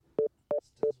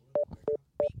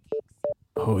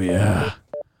Oh, yeah.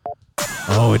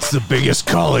 Oh, it's the biggest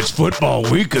college football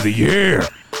week of the year.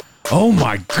 Oh,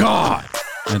 my God.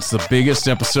 It's the biggest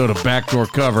episode of Backdoor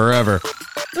Cover ever.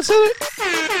 That's it.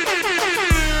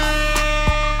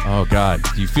 Oh, God.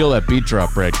 Do you feel that beat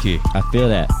drop, Brad Key? I feel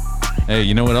that. Hey,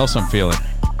 you know what else I'm feeling?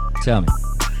 Tell me.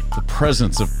 The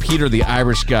presence of Peter the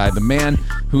Irish guy, the man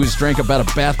who has drank about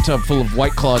a bathtub full of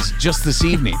White Claws just this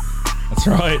evening. That's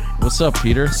right. What's up,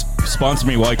 Peter? Sponsor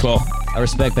me, White Claw. I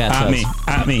respect bathtubs.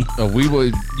 At me. We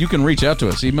will. You can reach out to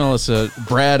us. Email us at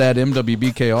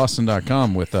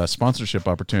brad@mwbkaustin.com with sponsorship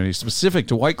opportunities specific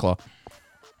to White Claw.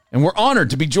 And we're honored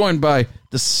to be joined by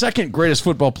the second greatest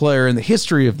football player in the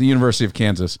history of the University of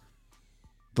Kansas.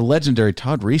 The legendary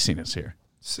Todd Reesing is here.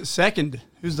 Second.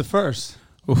 Who's the first?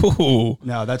 Ooh.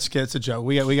 No, it's a joke.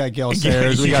 We got Gail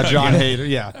Sayers. We got John Hayter.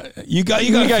 Yeah. You got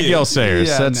Gail Sayers.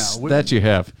 Yeah, that you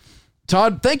have.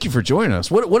 Todd, thank you for joining us.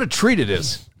 What a treat it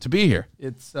is to be here.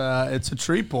 It's a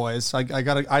treat, boys. I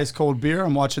got an ice cold beer.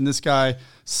 I'm watching this guy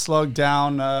slug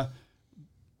down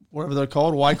whatever they're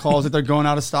called, White Claws, that they're going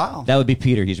out of style. That would be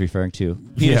Peter he's referring to.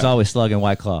 Peter's always slugging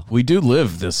White Claw. We do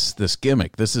live this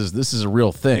gimmick. This is a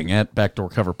real thing at Backdoor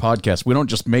Cover Podcast. We don't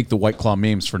just make the White Claw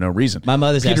memes for no reason. My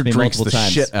mother's Peter asked me drinks multiple the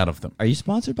times, shit out of them. Are you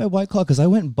sponsored by White Claw? Because I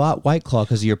went and bought White Claw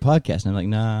because of your podcast. And I'm like,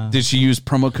 nah. Did she use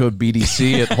promo code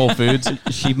BDC at Whole Foods?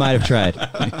 She might have tried.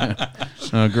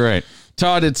 Oh, great.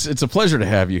 Todd, it's a pleasure to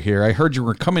have you here. I heard you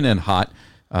were coming in hot.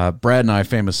 Brad and I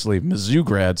famously Mizzou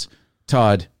grads.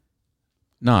 Todd,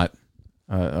 not.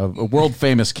 A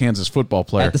world-famous Kansas football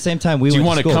player. At the same time, do you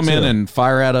want to come in too. and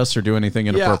fire at us or do anything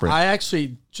inappropriate? Yeah, I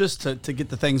actually, just to get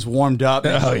the things warmed up,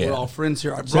 we're all friends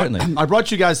here. Certainly. I brought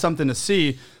you guys something to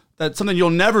see, that's something you'll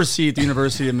never see at the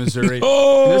University of Missouri.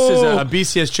 This is a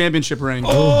BCS championship ring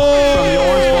from the Orange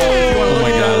Bowl. If you want to look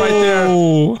at that right there,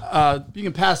 you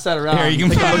can pass that around. Here, you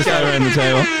can pass that around the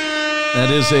table. That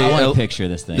is I want to picture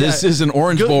this thing. This is an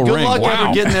Orange Bowl Good ring. luck Wow.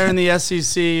 ever getting there in the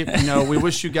SEC. You know, we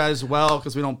wish you guys well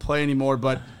because we don't play anymore,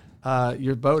 but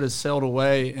your boat has sailed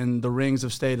away and the rings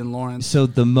have stayed in Lawrence. So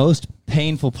the most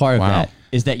painful part of that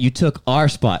is that you took our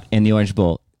spot in the Orange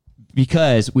Bowl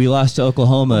because we lost to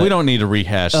Oklahoma. We don't need to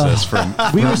rehash this from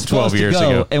we were 12 supposed years to go,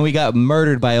 ago. and we got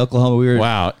murdered by Oklahoma.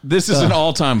 Wow. This is an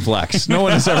all-time flex. No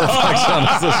one has ever flexed on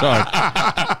us this hard.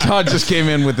 Todd just came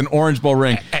in with an Orange Bowl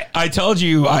ring. I told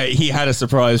you he had a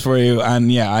surprise for you, and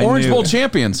I Orange knew. Bowl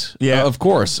champions. Yeah. Of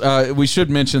course. We should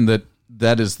mention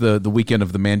that is the weekend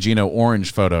of the Mangino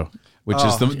orange photo, which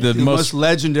is the most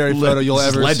legendary photo you'll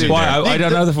ever see. Why? I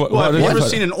don't know the photo. Have you ever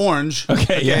seen an orange?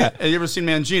 Okay, yeah. Have you ever seen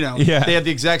Mangino? Yeah. They have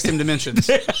the exact same dimensions.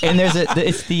 And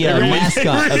it's the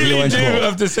mascot of the Orange Bowl.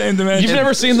 Of the same dimension. You've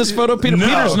never seen this photo, Peter? No.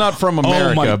 Peter's not from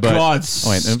America. Oh my but, God!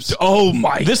 Wait, oops. Oh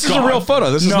my God! This is a real photo.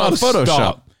 This is not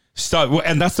Photoshop. Stop.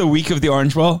 And that's the week of the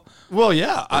Orange Bowl? Well,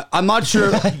 yeah. I'm not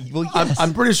sure. Well, yes.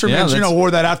 I'm pretty sure Yeah, Mangino that's-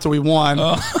 wore that after we won.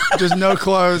 Just no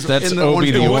clothes. That's in the Obi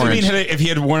orange the bowl. What do orange. you mean if he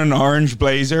had worn an orange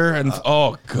blazer? And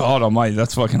oh God Almighty,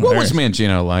 that's fucking What hilarious. was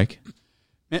Mangino like?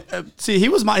 See, he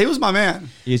was my man.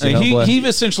 He's your homeboy. He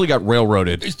essentially got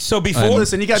railroaded. So before,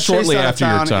 Listen, he got Shortly chased out after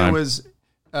of your town.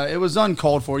 time. It was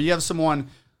uncalled for. You have someone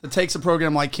that takes a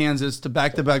program like Kansas to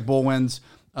back-to-back bowl wins,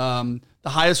 the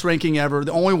highest ranking ever,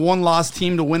 the only one-loss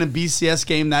team to win a BCS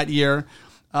game that year,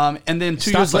 and then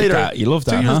 2 years Stats like later, that. You love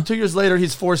that, 2 years, huh? 2 years later,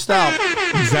 he's forced out.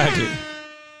 exactly.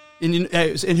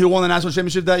 And who won the national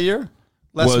championship that year?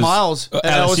 Les Was, Miles at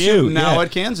LSU, now yeah.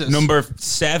 at Kansas. Number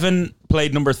 7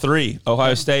 played number 3.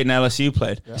 Ohio State and LSU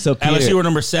played. So Peter- LSU were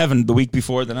number 7 the week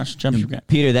before the national championship game.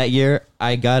 Peter, that year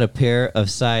I got a pair of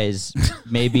size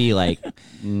maybe like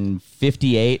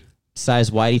 58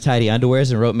 size whitey-tighty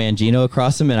underwears and wrote Mangino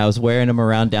across them, and I was wearing them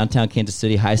around downtown Kansas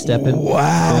City, high-stepping.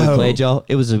 Wow. When we played y'all.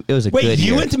 It was a Wait, good you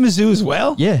year. went to Mizzou as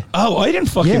well? Yeah. Oh, I didn't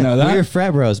fucking Yeah, know that. we were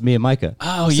frat bros, me and Micah.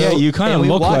 Oh, yeah, you kind and of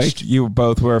we look watched- like you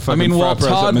both were I fucking mean, while frat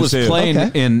bros at Todd was Mizzou. playing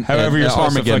Okay. in However you're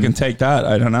supposed to Armageddon, fucking take that,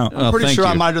 I don't know. I'm pretty thank sure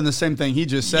I you. might have done the same thing he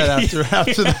just said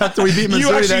after we beat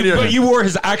Missouri that year. But you wore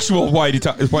his actual whitey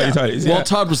tighties. While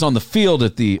Todd was on the field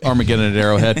at the Armageddon at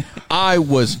Arrowhead, I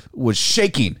was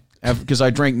shaking because I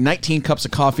drank 19 cups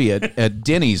of coffee at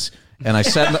Denny's, and I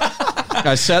sat in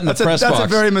the press box. That's a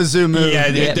very Mizzou move.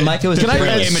 Yeah, Micah was Can I a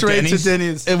head Pregame at straight to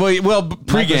Denny's? Denny's? Well,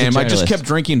 pregame, I just journalist. kept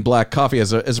drinking black coffee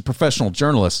as a professional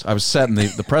journalist. I was sat in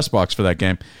the press box for that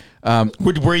game.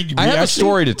 Were you I have a actually-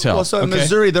 story to tell. Well, so in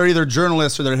Missouri, they're either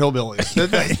journalists or they're hillbillies.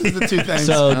 That's the two things.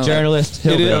 So journalist,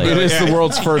 It hillbilly. is the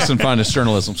world's first and finest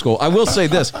journalism school. I will say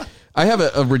this. I have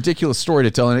a ridiculous story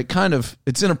to tell, and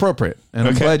it's inappropriate, and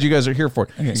I'm Okay. glad you guys are here for it.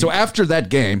 Okay. So after that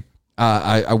game,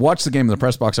 I watched the game in the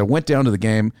press box. I went down to the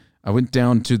game. I went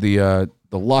down to the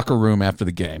locker room after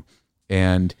the game,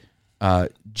 and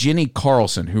Jenny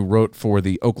Carlson, who wrote for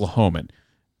the Oklahoman,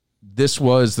 this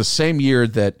was the same year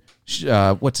that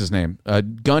what's his name,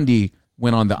 Gundy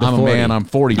went on the I'm 40. a man, I'm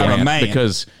 40 I'm a rant man.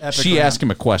 because she asked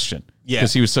him a question. Yeah.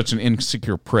 Because he was such an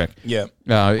insecure prick. Yeah.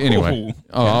 Anyway,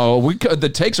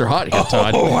 the takes are hot here,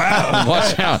 Todd. Oh, wow.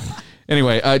 Watch out.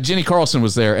 Anyway, Jenny Carlson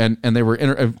was there, and they were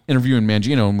interviewing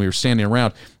Mangino, and we were standing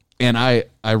around, and I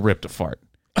ripped a fart.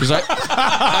 Because I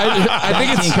think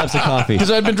 19 it's cups of coffee.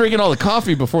 because I'd been drinking all the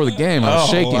coffee before the game. I was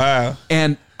shaking. Wow.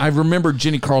 And I remember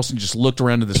Jenny Carlson just looked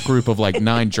around to this group of like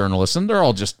 9 journalists, and they're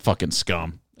all just fucking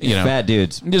scum. You know, Fat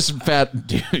dudes. just fat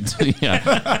dudes.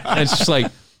 Yeah. And it's just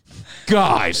like,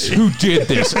 guys, who did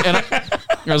this? And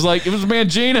I was like, it was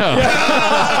Mangino.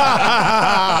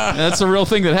 That's a real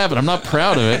thing that happened. I'm not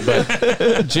proud of it,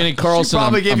 but Jenny Carlson,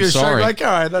 Probably I'm gave you a sorry. shirt like, all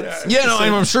right, that's Yeah, no,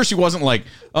 I'm sure she wasn't like,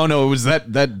 oh no, it was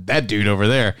that dude over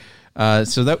there.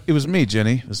 So that it was me,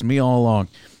 Jenny. It was me all along.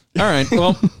 All right,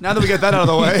 well, now that we get that out of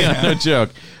the way. yeah, no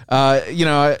joke.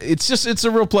 It's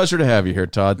a real pleasure to have you here,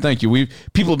 Todd. Thank you.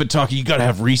 People have been talking. You got to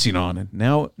have Reesing on, and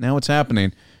now it's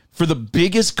happening for the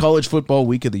biggest college football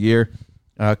week of the year.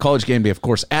 College Game Day, of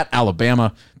course, at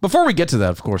Alabama. Before we get to that,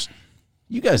 of course,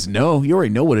 you guys know, you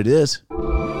already know what it is.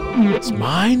 It's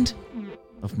Mind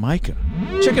of Micah.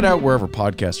 Check it out wherever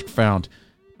podcasts are found.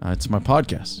 It's my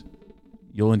podcast.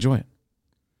 You'll enjoy it.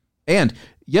 And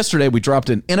yesterday we dropped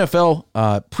an NFL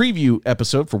preview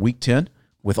episode for Week 10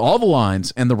 with all the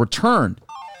lines and the return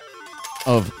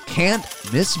of Can't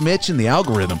Miss Mitch in the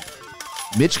algorithm.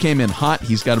 Mitch came in hot.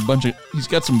 He's got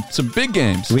some big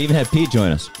games. We even had Pete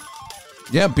join us.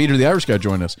 Yeah, Peter the Irish guy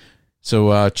joined us.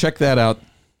 So check that out.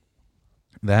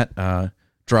 That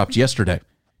dropped yesterday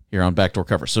here on Backdoor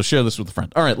Cover. So share this with a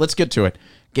friend. All right, let's get to it.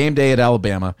 Game day at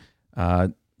Alabama.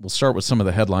 We'll start with some of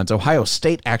the headlines. Ohio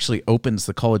State actually opens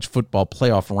the college football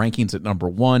playoff rankings at number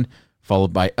 1,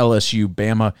 followed by LSU,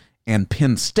 Bama, and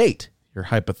Penn State, your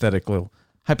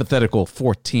hypothetical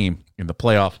fourth team in the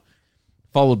playoff,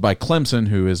 followed by Clemson,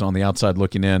 who is on the outside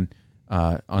looking in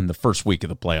on the first week of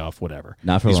the playoff, whatever.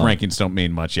 Not for These long. rankings don't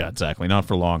mean much. Yeah, exactly. Not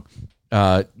for long.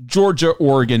 Georgia,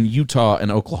 Oregon, Utah,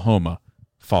 and Oklahoma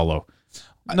follow.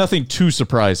 Nothing too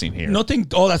surprising here. Nothing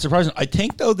all that surprising. I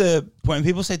think, though, when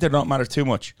people say they don't matter too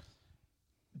much,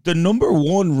 the number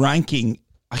 1 ranking,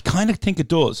 I kind of think it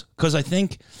does. Because I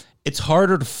think it's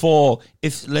harder to fall.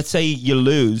 If, let's say, you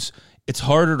lose, it's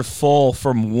harder to fall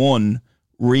from 1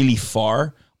 really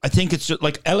far. I think it's just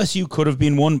like LSU could have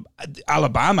been 1.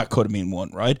 Alabama could have been 1,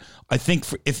 right? I think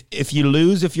if you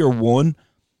lose, if you're 1,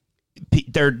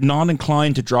 they're not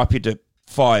inclined to drop you to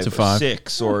 5 or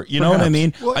 6 or you know what I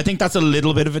mean? Well, I think that's a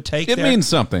little bit of a take. It there. means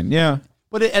something, yeah.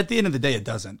 But at the end of the day, it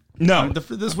doesn't. No.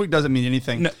 This week doesn't mean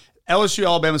anything. No. LSU,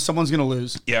 Alabama, someone's going to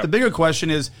lose. Yeah. The bigger question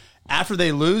is, after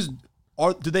they lose,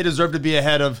 do they deserve to be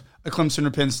ahead of a Clemson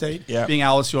or Penn State, Yeah. being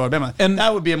LSU or Alabama? And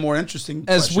that would be a more interesting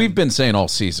As question. we've been saying all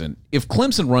season, if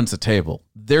Clemson runs the table,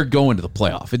 they're going to the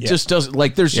playoff. It just doesn't,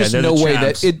 like, there's just they're no the way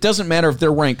champs. that it doesn't matter if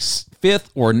they're ranked 5th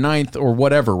or 9th or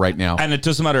whatever right now. And it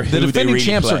doesn't matter who The defending they really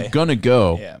champs play. are going to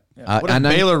go. Yeah. What if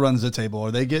Baylor runs the table?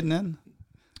 Are they getting in?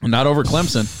 Not over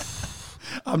Clemson.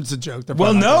 I'm just a joke. They're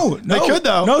Well, probably no, not. They could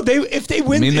though. No, if they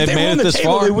win, I mean, if they've they made win it the this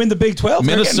table, far. they win the Big 12.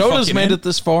 They're getting Minnesota's fucking made in. it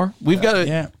this far. We've got to.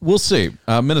 Yeah. We'll see.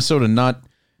 Minnesota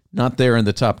not there in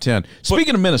the top 10.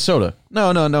 Speaking of Minnesota,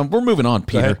 no, we're moving on.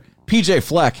 Peter ahead. PJ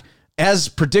Fleck, as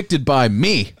predicted by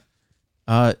me,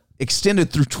 extended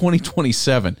through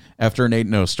 2027 after an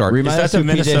 8-0 start. Remind Is us that who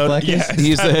the PJ Minnesota? Fleck is? Yeah.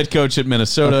 He's the head coach at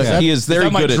Minnesota. Okay. He is very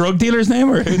that my good at. drug dealer's name,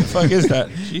 or who the fuck is that?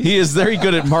 He is very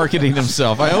good at marketing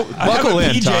himself. I hope, I have buckle a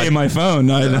in, PJ Todd. in my phone.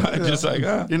 I just like,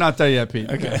 You're not there yet, Pete.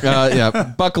 okay.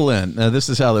 Yeah, buckle in. This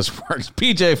is how this works.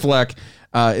 PJ Fleck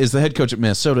is the head coach at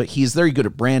Minnesota. He's very good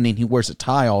at branding. He wears a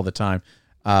tie all the time.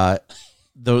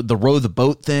 The row the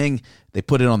boat thing, they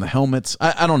put it on the helmets.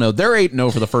 I don't know. They're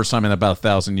 8-0 for the first time in about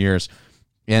 1,000 years,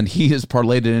 and he has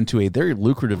parlayed it into a very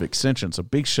lucrative extension. So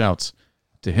big shouts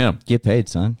to him. Get paid,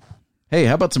 son. Hey,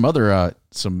 how about some other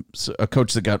a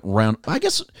coach that got run? I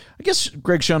guess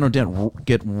Greg Schiano didn't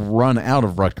get run out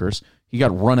of Rutgers. He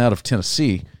got run out of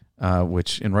Tennessee,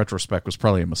 which in retrospect was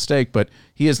probably a mistake. But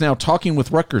he is now talking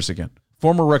with Rutgers again.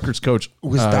 Former Rutgers coach.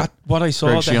 Was that what I saw?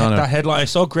 Greg Schiano. That headline. I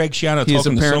saw Greg Schiano He's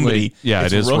talking to apparently- somebody. yeah,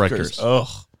 It's it is Rutgers. Ugh.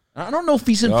 I don't know if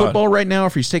he's in football right now, or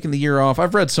if he's taking the year off.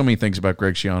 I've read so many things about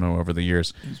Greg Schiano over the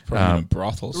years. Probably in a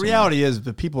brothel. The somewhere. reality is,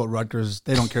 the people at Rutgers,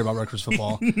 they don't care about Rutgers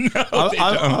football. don't.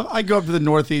 I go up to the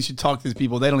Northeast, you talk to these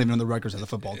people, they don't even know the Rutgers has a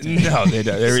football team. No, they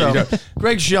don't. They really So, don't.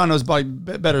 Greg Schiano's probably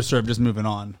better served just moving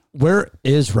on. Where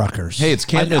is Rutgers? Hey, it's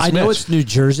Can't Miss I know Mitch. it's New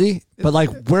Jersey, but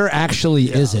like, where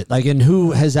actually is it? Like, and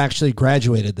who has actually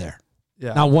graduated there?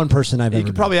 Yeah. Not one person I've You ever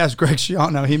could met. probably ask Greg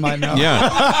Schiano. He might know.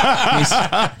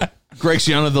 Yeah, Greg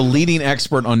Schiano, the leading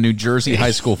expert on New Jersey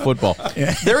high school football.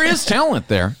 There is talent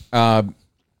there.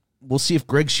 We'll see if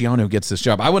Greg Schiano gets this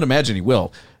job. I would imagine he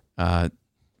will.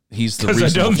 He's the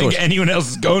Because I don't think choice. anyone else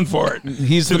is going for it.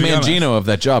 He's the to be Mangino of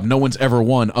that job. No one's ever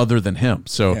won other than him.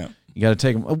 So Yeah. you got to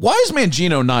take him. Why is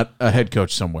Mangino not a head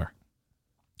coach somewhere?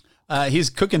 He's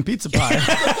cooking pizza pie.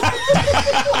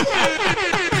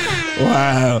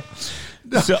 Wow.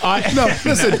 So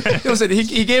listen.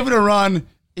 He gave it a run.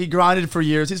 He grinded for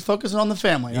years. He's focusing on the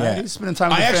family. Right? He's spending time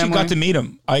with I the actually family. got to meet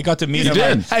him. I got to meet him.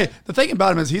 did? Hey, the thing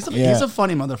about him is he's a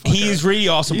funny motherfucker. He's really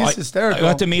awesome. He's hysterical. I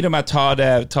got to meet him at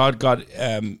Todd. Todd got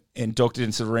inducted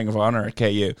into the Ring of Honor at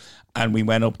KU, and we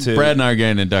went up to Brad and I are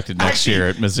getting inducted next Actually, year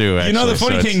at Mizzou. Actually, You know, the so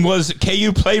funny it's- thing was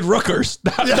KU played Rutgers.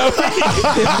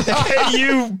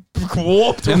 KU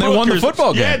whooped And they won the Rutgers.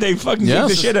 football game. Yeah, they fucking Yes. kicked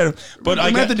the shit out of him. But I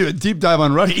I might have got to do a deep dive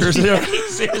on Rutgers.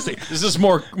 seriously. This is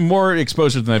more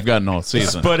exposure than they've gotten all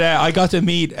season. But I got to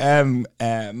meet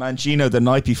Mangino the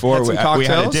night before Had some we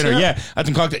had a cocktails? dinner. Yeah. Yeah, had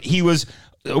some cocktails. He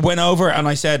went over and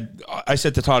I said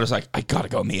to Todd, I was like, I gotta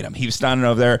go meet him. He was standing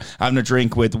over there having a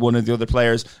drink with one of the other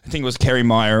players. I think it was Kerry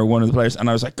Meyer, one of the players, and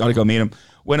I was like, gotta go meet him.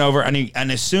 Went over and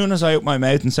as soon as I opened my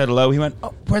mouth and said hello, he went,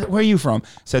 oh, where are you from?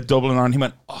 Said Dublin, and he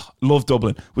went, oh, love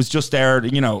Dublin. Was just there,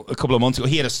 a couple of months ago.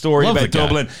 He had a story Love the about guy.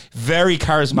 Dublin. Very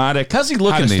charismatic. How's he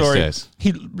looking Had a these story. days?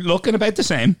 He looking about the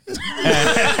same.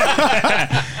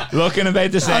 Looking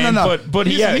about the same. No. But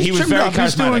He's he was trimmed very up.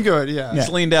 He's doing charismatic. good. Yeah. He's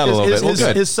leaned out a little bit. Well,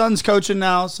 good. His son's coaching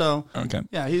now, so Okay.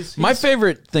 yeah, he's My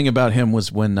favorite thing about him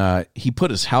was when he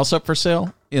put his house up for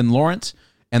sale in Lawrence,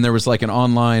 and there was like an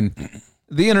online.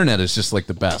 The internet is just like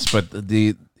the best, but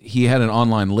he had an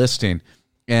online listing,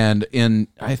 and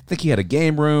I think he had a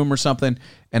game room or something,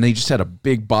 and he just had a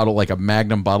big bottle, like a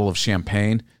Magnum bottle of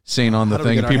champagne, sitting on the How do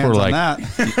we thing. get And our people were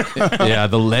hands like, on that? "Yeah,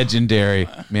 the legendary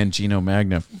Mangino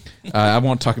Magnum." I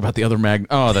won't talk about the other Magnum.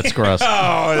 Oh, that's gross.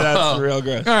 Oh, that's real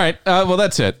good. All right. Well,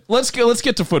 that's it. Let's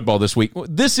get to football this week.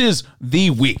 This is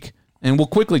the week, and we'll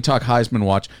quickly talk Heisman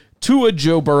watch. Tua,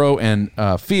 Joe Burrow, and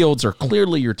Fields are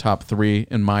clearly your top three,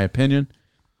 in my opinion.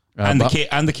 And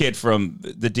the kid from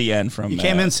the DN from he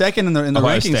came in second in the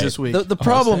Ohio rankings State. this week. The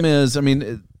problem is, I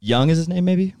mean, Young is his name,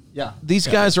 maybe? yeah, these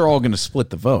guys are all going to split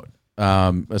the vote,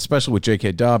 especially with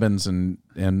J.K. Dobbins and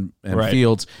Right.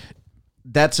 Fields.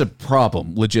 That's a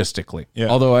problem logistically. Yeah.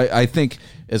 Although I think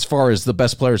as far as the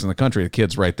best players in the country, the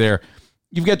kids right there,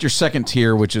 you've got your second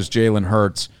tier, which is Jalen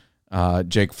Hurts,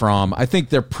 Jake Fromm. I think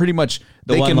they're pretty much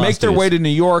they one can make lost their is. way to New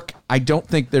York. I don't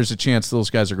think there's a chance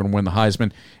those guys are going to win the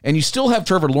Heisman. And you still have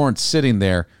Trevor Lawrence sitting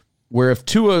there, where if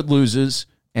Tua loses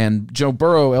and Joe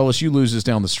Burrow, LSU loses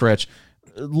down the stretch,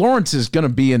 Lawrence is going to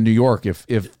be in New York if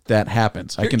that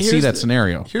happens. I can see Here's that the-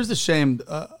 scenario. Here's the shame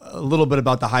a little bit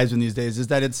about the Heisman these days is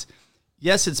that it's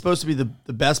supposed to be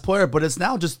the best player, but it's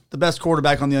now just the best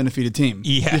quarterback on the undefeated team.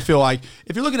 Yeah. You feel like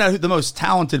if you're looking at the most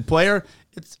talented player,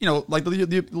 it's like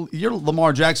the year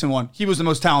Lamar Jackson won, he was the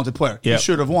most talented player. Yep. He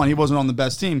should have won. He wasn't on the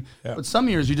best team. Yep. But some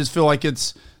years you just feel like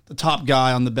it's the top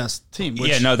guy on the best team. Which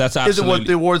Yeah, no, that's isn't what absolutely-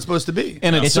 the award's supposed to be.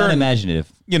 And It's certain,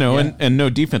 unimaginative. and no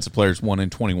defensive players won in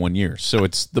 21 years. So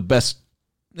it's the best.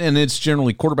 And it's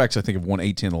generally quarterbacks, I think, have won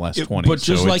 18 in the last 20. But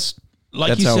just So like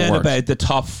that's you how it said works. about the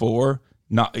top four,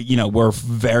 not we're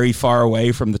very far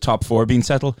away from the top four being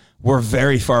settled. We're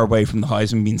very far away from the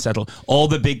Heisman being settled. All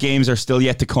the big games are still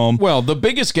yet to come. Well, the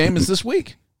biggest game is this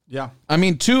week. Yeah. I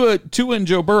mean, Tua and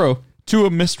Joe Burrow. Tua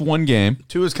missed one game.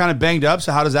 Tua's kind of banged up,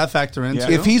 so how does that factor in?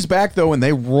 too? If he's back, though, and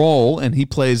they roll and he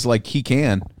plays like he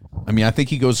can, I mean, I think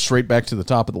he goes straight back to the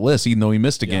top of the list, even though he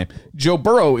missed a game. Joe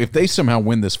Burrow, if they somehow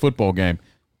win this football game,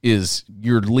 is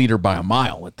your leader by a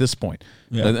mile at this point.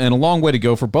 And a long way to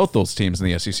go for both those teams in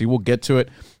the SEC. We'll get to it.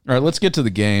 All right, let's get to the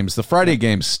games. The Friday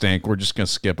games stink. We're just going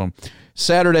to skip them.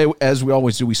 Saturday, as we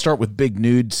always do, we start with Big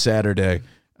Nude Saturday.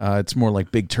 It's more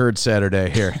like Big Turd Saturday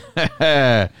here.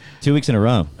 2 weeks in a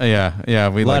row. Yeah.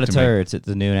 We A lot like of to make- turds at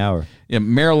the noon hour. Yeah,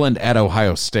 Maryland at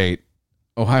Ohio State.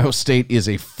 Ohio State is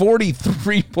a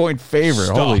 43-point favorite.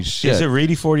 Stop. Holy shit. Is it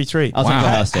really 43? I'll take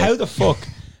Ohio State. How the fuck,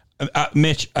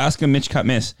 Mitch, ask him, Mitch can't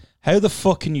miss. How the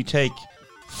fuck can you take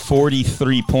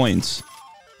 43 points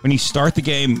when you start the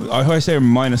game? Ohio State are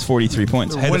minus 43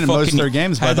 points. They're How the winning fuck most can of their you-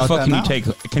 games by How the about fuck that can you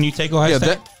amount. take? Can you take Ohio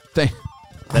Yeah, State?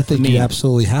 I think you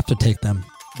absolutely have to take them.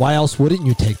 Why else wouldn't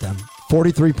you take them?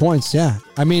 43 points, yeah.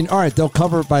 I mean, all right, they'll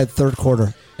cover it by the third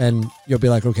quarter, and you'll be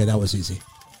like, okay, that was easy.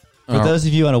 For those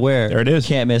of you unaware, There it is.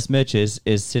 Can't Miss Mitch is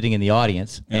sitting in the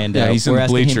audience. And Yeah, he's in we're the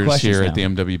asking him bleachers questions here now. at the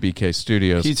MWBK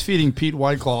studios. He's feeding Pete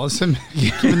White Claws and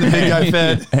keeping the big guy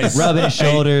fed. Rubbing his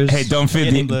shoulders. Hey, don't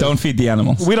feed the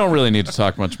animals. We don't really need to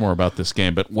talk much more about this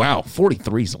game, but wow,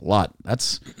 43 is a lot.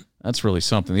 That's really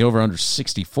something. The over-under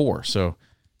 64, so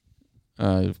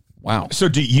Wow. So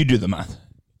do you do the math?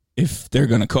 If they're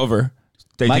going to cover,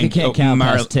 they Micah think can't count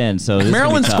past 10, so this is gonna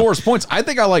Maryland be tough. scores points. I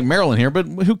think I like Maryland here, but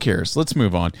who cares? Let's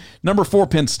move on. Number 4,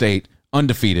 Penn State,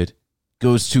 undefeated,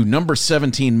 goes to number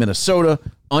 17, Minnesota,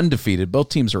 undefeated. Both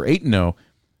teams are 8-0.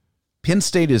 Penn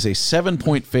State is a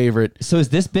 7-point favorite. So is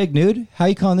this big nude? How are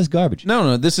you calling this garbage?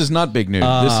 No, this is not big news.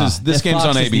 This if game's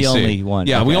Fox on is ABC. the only one.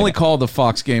 Yeah, we Okay. only call the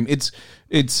Fox game. It's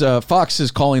Fox is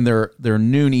calling their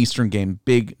noon Eastern game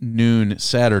Big Noon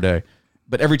Saturday.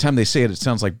 But every time they say it, it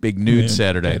sounds like Big Nude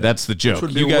Saturday. That's the joke.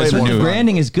 would be You guys way are more new. fun.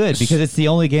 Branding is good because it's the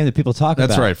only game that people talk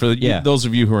That's about. right. For those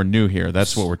of you who are new here,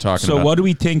 that's what we're talking So about. what do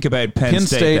we think about Penn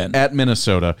State then? at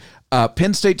Minnesota.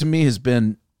 Penn State to me has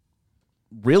been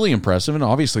really impressive, and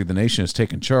obviously the nation has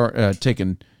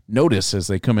taken notice as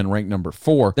they come in ranked number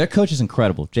 4. Their coach is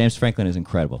incredible. James Franklin is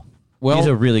incredible. Well, he's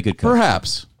a really good coach.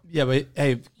 Perhaps. Yeah, but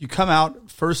hey, you come out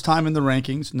first time in the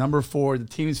rankings, number 4. The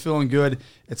team's feeling good.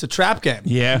 It's a trap game.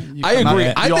 Yeah. You I come agree.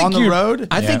 out- I you're think on the road.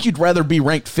 I think you'd rather be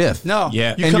ranked 5th. No.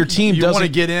 Yeah. You And your team you want to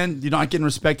doesn't- get in. You're not getting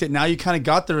respected. Now you kind of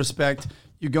got the respect.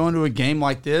 You go into a game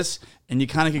like this, and you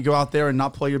kind of could go out there and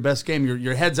not play your best game.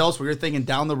 Your head's elsewhere. You're thinking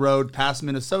down the road past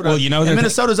Minnesota. Well, you know, and they're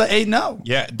Minnesota's at 8-0.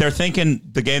 Yeah, they're thinking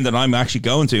the game that I'm actually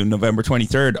going to November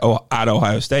 23rd at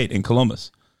Ohio State in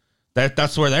Columbus.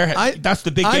 That's where they're headed. That's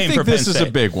the big game I think for Penn this is State.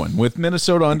 a big one. With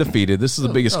Minnesota undefeated, this is the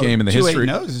biggest game in the 2 history.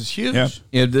 8-0 is huge. Yeah.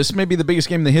 Yeah, this may be the biggest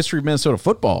game in the history of Minnesota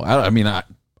football.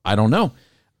 I don't know.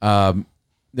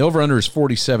 The over-under is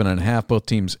 47.5. Both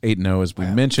teams 8-0, as we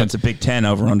mentioned. That's a Big Ten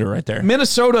over-under right there.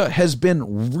 Minnesota has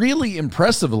been really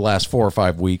impressive the last 4 or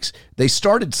 5 weeks. They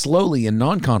started slowly in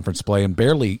non-conference play and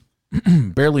barely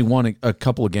won a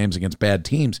couple of games against bad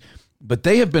teams, but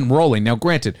they have been rolling. Now,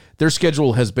 granted, their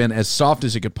schedule has been as soft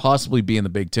as it could possibly be in the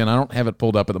Big Ten. I don't have it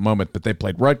pulled up at the moment, but they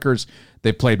played Rutgers,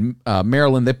 they played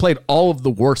Maryland, they played all of the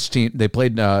worst teams. They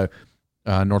played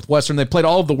Northwestern. They played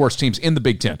all of the worst teams in the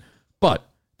Big Ten, but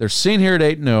they're sitting here at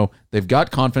 8-0. They've got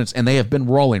confidence, and they have been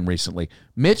rolling recently.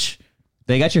 Mitch?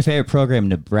 They got your favorite program,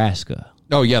 Nebraska,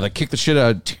 Oh, yeah, they kicked the shit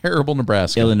out of terrible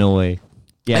Nebraska. Illinois.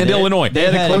 Yeah, And Illinois. They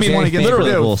had a had close very one against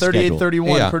favorable Purdue, schedule.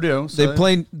 38-31 Yeah. Purdue. So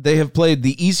They have played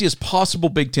the easiest possible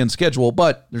Big Ten schedule,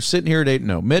 but they're sitting here at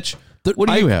 8-0. Mitch, what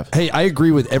do you have? Hey, I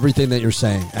agree with everything that you're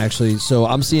saying, actually. So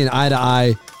I'm seeing eye to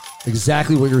eye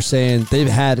exactly what you're saying. They've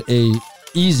had a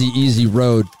easy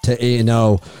road to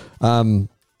 8-0,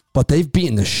 but they've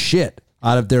beaten the shit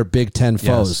out of their Big Ten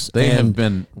foes. they have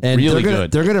been really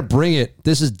good. They're going to bring it.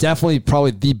 This is definitely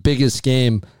probably the biggest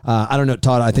game. I don't know,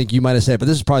 Todd, I think you might have said it, but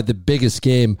this is probably the biggest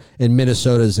game in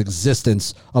Minnesota's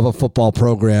existence of a football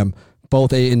program.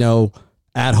 Both 8-0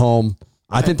 at home.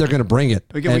 I think they're going to bring it.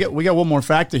 we got one more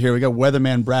factor here. We got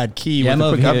weatherman Brad Key Yeah, I'm with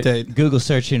a over quick here update. Google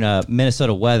searching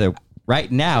Minnesota weather.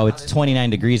 Right now, it's 29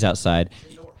 degrees outside.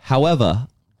 However,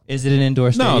 is it an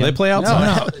indoor stadium? No, they play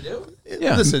outside.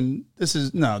 Yeah. Listen, this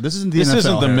isn't the This NFL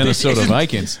isn't the here. Minnesota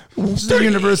Vikings. This is the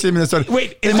University of Minnesota.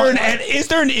 Wait, is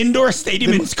there an indoor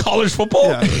stadium in college football?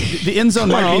 Yeah, the end zone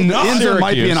might be, not. the end zone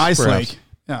might be an Syracuse, ice perhaps. lake.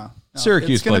 Yeah, no,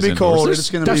 Syracuse It's going to plays be cold. indoors. It's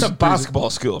going to be That's a basketball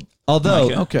school.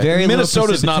 Although, Okay. very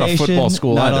Minnesota's little not a football precipitation,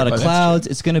 school not either, a lot but of that's clouds.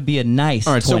 It's going to be a nice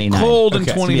All right, so 29. cold and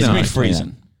Okay, so it's 29. gonna be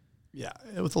freezing. Yeah,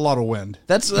 with a lot of wind.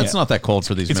 That's not that cold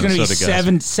for these It's going to be Minnesota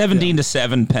guys. 17 to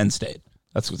 7 Penn State.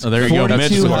 That's what's Oh, there you go. Mitch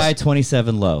 42 scores. high,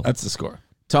 27 low. That's the score.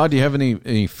 Todd, do you have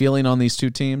any feeling on these two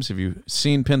teams? Have you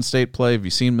seen Penn State play? Have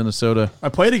you seen Minnesota? I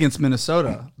played against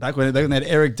Minnesota back when they had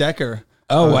Eric Decker.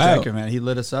 Oh, wow. Decker, man, he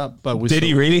lit us up. But we Did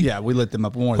he really? Yeah, we lit them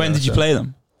up more. When there, did you so- play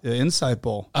them? The Insight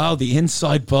Bowl. Oh, the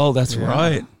Inside Bowl. That's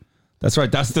right. That's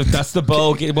right. That's the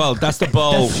bowl. Well, that's the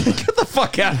bowl. Get the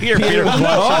fuck out of here, Peter was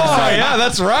watching. yeah,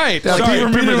 that's right. Yeah, Sorry,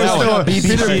 Peter was still,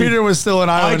 BBC. Peter was still in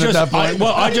Ireland at that point.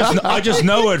 I just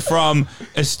know it from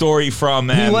a story from.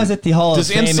 He was at the Hall Does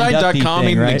of Fame Inside.com inductee thing,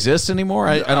 even right? exist anymore?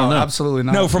 I don't know. Absolutely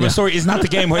not. no from a story. It's not the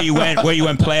game where you went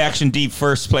play action deep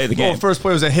first play of the game. Well, first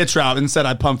play was a hitch route. Instead,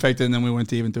 I pump faked it, and then we went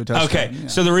to even through a touchdown. Okay, Yeah.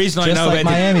 so the reason I Just know like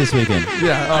about Miami this weekend.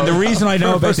 Yeah, and the reason I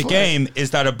know about first the play. game is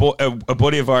that a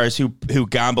buddy of ours who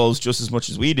gambles just as much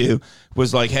as we do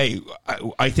was like, "Hey,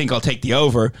 I think I'll take the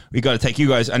over. We got to take you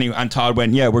guys." And Todd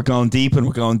went, "Yeah, we're going deep, and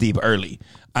we're going deep early."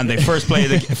 And the first play of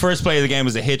the game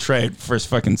was a hit trade, first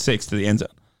fucking 6 to the end zone.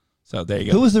 So there you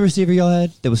go. Who was the receiver y'all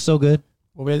had that was so good?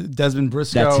 Well, we had Desmond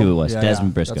Briscoe. That's who it was,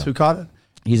 Desmond Briscoe. That's who caught it.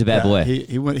 He's a bad boy.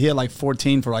 He had like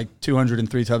 14 for like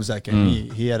 203 touchdowns that game.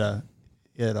 He had a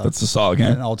That's a solid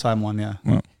game. an all time one. Yeah,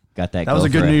 Got that. that was a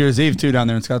good New New Year's Eve too down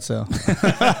there in Scottsdale.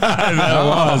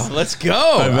 Let's go.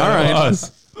 All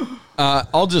right.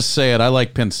 I'll just say it. I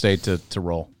like Penn State to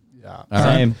roll. Yeah, All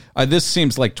right. Same. This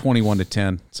seems like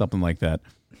 21-10, something like that.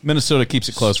 Minnesota keeps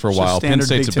it close for a Just while. Penn standard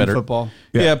State's Big a Ten better football.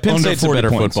 Yeah, Penn Under State's a 40 better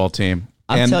points. football team.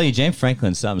 I'm telling you, James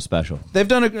Franklin's something special. They've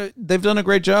done a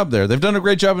great job there. They've done a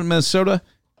great job in Minnesota.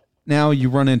 Now you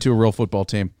run into a real football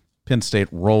team. Penn State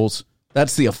rolls.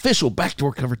 That's the official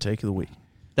backdoor cover take of the week.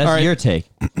 That's All right. your take.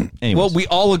 Anyways. Well, we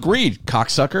all agreed,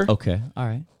 cocksucker. Okay. All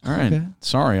right. All right. Okay.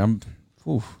 Sorry,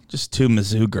 Just two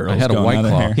Mizzou girls. I had a going White out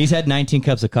of Claw. here. He's had 19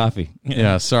 cups of coffee.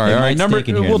 Yeah, sorry. Hey, All right, Mike's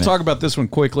taking here in a we'll minute. talk about this one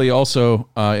quickly. Also,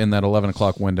 in that 11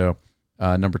 o'clock window,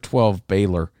 number 12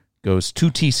 Baylor goes to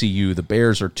TCU. The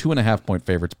Bears are 2.5-point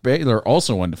favorites. Baylor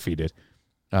also undefeated.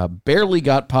 Barely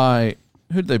got pie.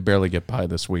 Who did they barely get pie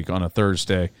this week on a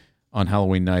Thursday on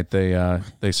Halloween night?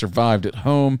 They survived at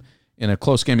home in a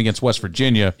close game against West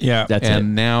Virginia. Yeah. That's and it.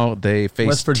 now they face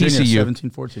West Virginia, TCU.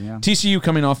 17-14, yeah. TCU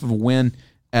coming off of a win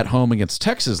at home against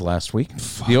Texas last week.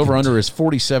 The over-under is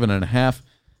 47.5.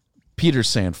 Peter's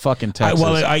saying fucking Texas.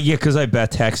 Because I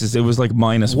bet Texas. It was like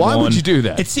 -1. Why would you do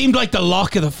that? It seemed like the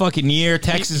lock of the fucking year.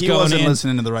 Texas He going wasn't in.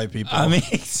 listening to the right people. I mean,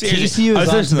 seriously. TCU I is was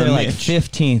on to listening their to like Mitch.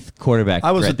 15th quarterback.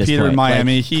 I was at with this Peter point. in Like,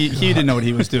 Miami. He didn't know what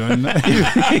he was doing.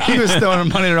 he was throwing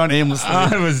money around aimlessly.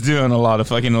 I was doing a lot of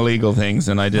fucking illegal things,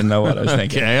 and I didn't know what I was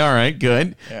thinking. Okay, all right,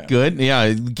 good, good.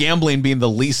 Yeah, gambling being the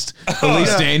least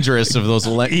dangerous of those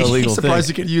illegal Surprised things.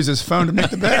 he could use his phone to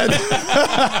make the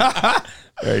bet.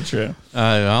 Very true.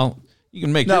 Well, you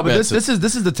can make No, your but bets. this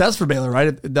is the test for Baylor,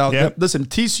 right? Now, Yeah. listen,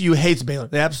 TCU hates Baylor.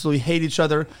 They absolutely hate each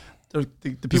other. The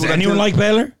people Does that anyone do- like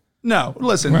Baylor? No,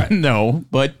 listen. no,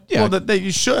 but yeah, Well,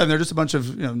 you should. They're just a bunch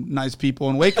of nice people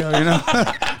in Waco,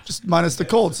 just minus the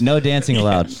Colts. No dancing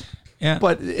allowed. Yeah.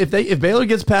 But if Baylor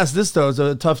gets past this, though, it's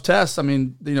a tough test. I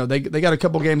mean, they got a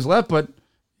couple games left, but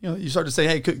you start to say,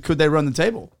 hey, could they run the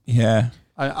table? Yeah.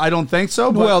 I don't think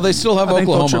so. But well, they still have I think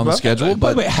they'll Oklahoma trip on the up. schedule.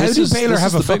 But wait, how this did is- Baylor this have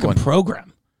is a the big fucking one.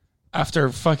 program after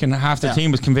fucking half their team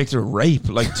was convicted of rape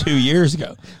like 2 years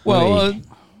ago? Well,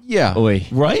 yeah, Oi.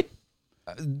 Right?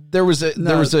 there was a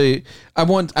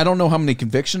I don't know how many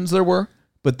convictions there were,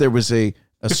 but there was a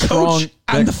The strong coach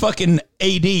and the fucking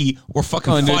AD were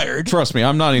fucking Oh, dude, fired. Trust me,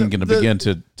 I'm not even going to begin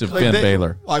to defend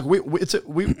Baylor. Like we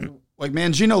like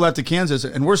Mangino left to Kansas,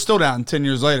 and we're still down 10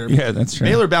 years later. Yeah, that's true.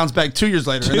 Baylor bounced back 2 years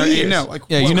later. 2 years. Like,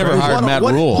 Yeah, you never hired Matt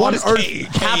Rule. What What on is earth K-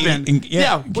 happened? K-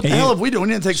 Yeah, what the hell have we done? We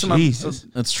didn't take some. Jesus.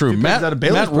 That's true. Few Matt kids out of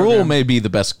Baylor's Rule program. may be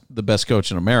the best coach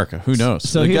in America. Who knows?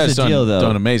 So the here's guy's the deal, though.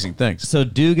 done amazing things. So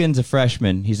Dugan's a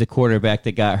freshman. He's a quarterback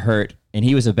that got hurt, and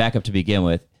he was a backup to begin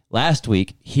with. Last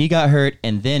week, he got hurt,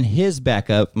 and then his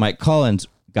backup, Mike Collins,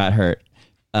 got hurt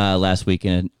last week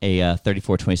in a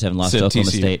 34-27 loss Said to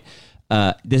Oklahoma TCU. State.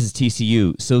 This is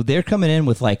TCU. So they're coming in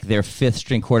with like their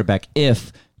fifth-string quarterback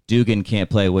if Dugan can't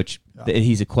play, which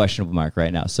he's a questionable mark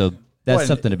right now. So that's Well,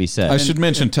 something to be said. I should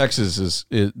mention Texas is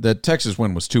that Texas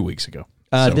win was 2 weeks ago.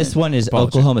 So, this one is apologies.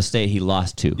 Oklahoma State. He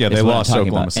lost to. Yeah, they That's what I'm lost to talking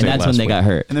Oklahoma about. State and that's when last they week. got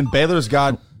hurt. And then Baylor's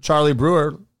got Charlie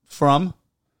Brewer from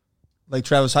Lake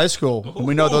Travis High School. And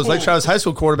we know those Lake Travis High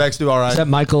School quarterbacks do all right. Is that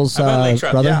Michael's Lake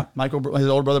Travis? brother? Yeah, his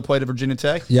older brother played at Virginia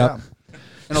Tech. Yep. Yeah.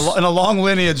 And a long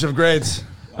lineage of grades.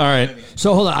 All right.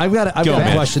 So hold on, I've got a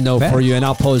man. question though for you, and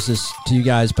I'll pose this to you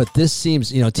guys. But this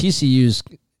seems, TCU's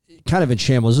kind of in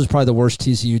shambles. This is probably the worst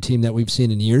TCU team that we've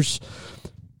seen in years.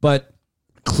 But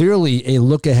clearly a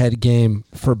look-ahead game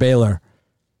for Baylor.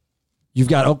 You've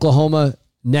got Oklahoma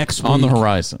next week On the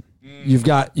horizon. You've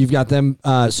got them.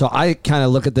 So I kind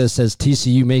of look at this as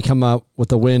TCU may come up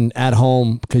with a win at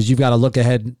home because you've got to look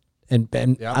ahead. And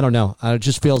I don't know. It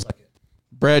just feels like.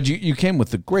 Brad, you came with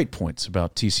the great points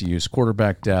about TCU's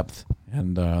quarterback depth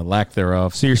and lack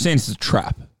thereof. So you're saying it's a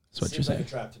trap? That's what you're saying.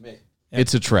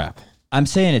 It's a trap. I'm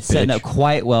saying it's setting up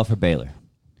quite well for Baylor.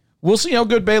 We'll see how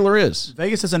good Baylor is.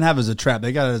 Vegas doesn't have it as a trap.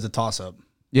 They got it as a toss-up.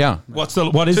 Yeah. What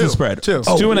is the spread? Two. It's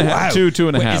 2.5. wow.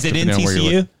 2.5. Wait, is it in depending on where you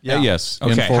TCU? look. Yeah. Yes.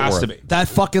 in Okay, Fort has Worth. to be. That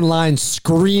fucking line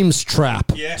screams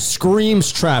trap. Yeah.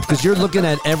 Screams trap because you're looking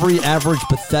at every average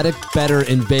pathetic better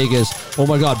in Vegas. Oh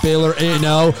my God, Baylor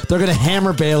 8-0. They're going to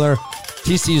hammer Baylor.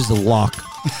 TCU's the lock.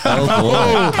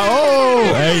 Oh,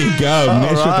 there you go.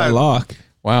 Mitch with the lock.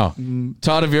 Wow.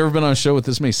 Todd, have you ever been on a show with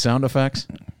this many sound effects?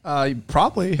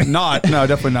 Probably not. No,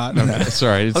 definitely not. Okay.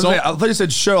 Sorry. It's I thought you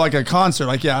said show like a concert.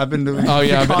 Like, yeah, I've been doing. Oh,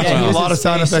 yeah, I've been concert, doing a this lot at of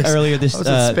sound Space effects earlier this- I was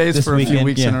at Space this for a few weekend,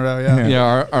 weeks in yeah. a row. Yeah.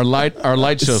 yeah, our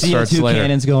light show starts CO2 later.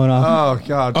 cannons going off. Oh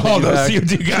God. Oh, take it those back.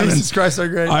 CO2 cannons. Jesus Christ, they're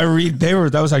great.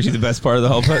 That was actually the best part of the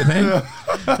whole thing.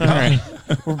 All right.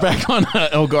 We're back on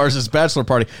El Garza's bachelor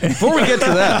party. Before we get to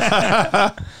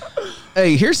that,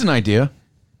 hey, here's an idea.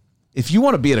 If you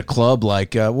want to be at a club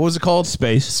like what was it called?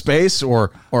 Space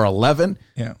or 11.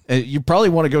 Yeah. You probably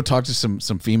want to go talk to some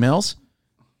females.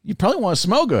 You probably want to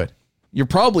smell good. You're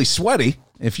probably sweaty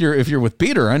if you're with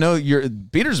Peter. I know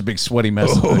Peter's a big sweaty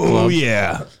mess at the club. Oh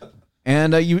yeah.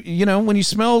 And you know when you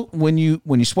sweat, you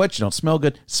don't smell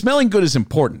good. Smelling good is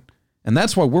important. And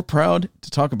that's why we're proud to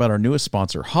talk about our newest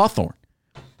sponsor, Hawthorne.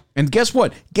 And guess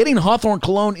what? Getting Hawthorne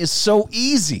cologne is so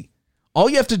easy. All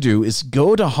you have to do is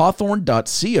go to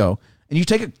hawthorne.co and you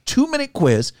take a 2-minute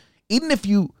quiz. Even if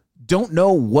you don't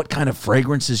know what kind of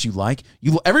fragrances you like,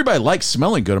 everybody likes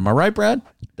smelling good. Am I right, Brad?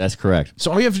 That's correct.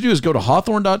 So all you have to do is go to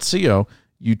hawthorne.co.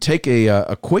 You take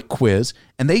a quick quiz,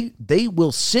 and they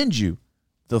will send you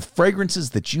the fragrances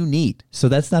that you need. So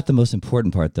that's not the most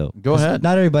important part, though. Go ahead.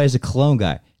 Not everybody's a cologne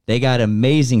guy. They got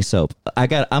amazing soap.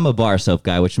 I'm a bar soap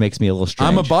guy, which makes me a little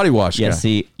strange. I'm a body wash guy. Yeah,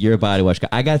 see, you're a body wash guy.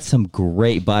 I got some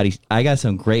great bar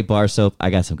soap.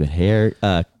 I got some good hair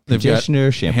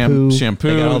conditioner, shampoo.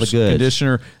 They got all the goods.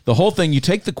 conditioner. The whole thing. You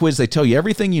take the quiz. They tell you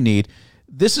everything you need.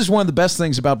 This is one of the best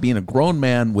things about being a grown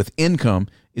man with income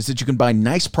is that you can buy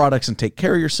nice products and take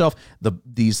care of yourself.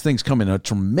 These things come in a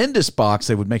tremendous box.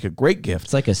 They would make a great gift.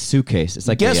 It's like a suitcase. It's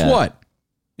like Guess what?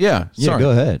 Yeah, sorry. Go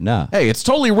ahead. Nah. Hey, it's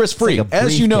totally risk-free. It's like a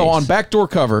As you know, briefcase. on Backdoor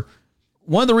Cover,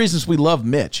 one of the reasons we love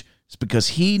Mitch is because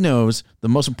he knows the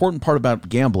most important part about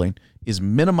gambling is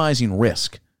minimizing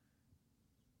risk.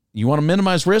 You want to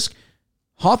minimize risk?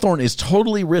 Hawthorne is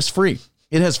totally risk-free.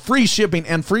 It has free shipping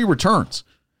and free returns.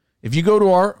 If you go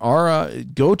to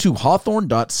go to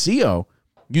hawthorne.co,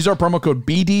 use our promo code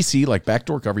BDC, like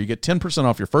Backdoor Cover, you get 10%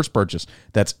 off your first purchase.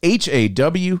 That's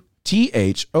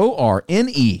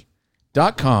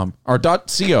HAWTHORNE.com or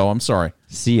 .co, I'm sorry.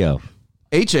 CO.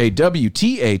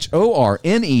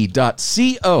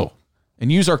 HAWTHORNE.co.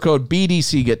 And use our code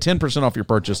BDC, get 10% off your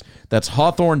purchase. That's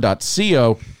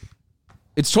hawthorne.co.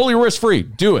 It's totally risk-free.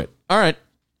 Do it. All right.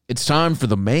 It's time for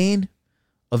the main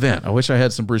event. I wish I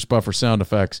had some Bruce Buffer sound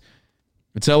effects.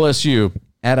 It's LSU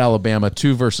at Alabama,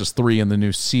 2 versus 3 in the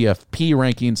new CFP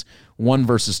rankings, 1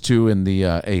 versus 2 in the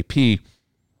AP.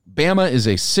 Bama is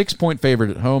a 6-point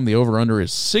favorite at home. The over-under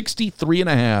is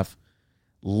 63.5.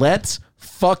 Let's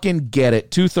fucking get it.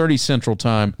 2:30 Central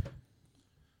Time.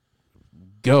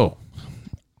 Go.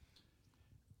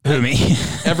 Who, me?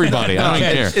 Everybody. I don't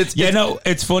care.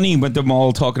 It's funny, but them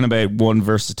all talking about 1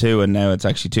 versus 2, and now it's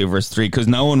actually 2 versus 3, because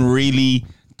no one really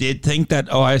did think that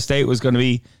Ohio State was going to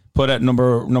be put at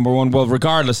number 1. Well,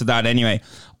 regardless of that, anyway,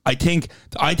 I think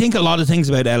a lot of things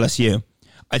about LSU.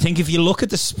 I think if you look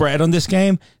at the spread on this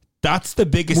game, that's the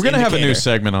biggest. We're going to have a new indicator.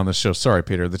 segment on this show. Sorry,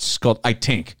 Peter. That's just called I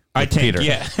Think. Peter.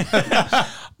 Yeah.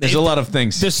 There's a lot of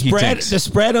things. The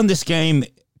spread on this game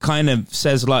kind of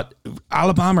says a lot.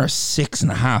 Alabama are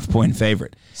 6.5-point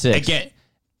favorite. 6. Again,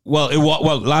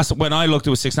 last when I looked,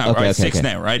 it was 6.5. Okay, right, okay, 6 okay.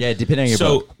 now, right? Yeah, depending on your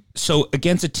book. So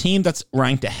against a team that's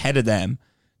ranked ahead of them,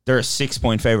 they're a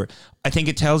 6-point favorite. I think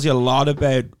it tells you a lot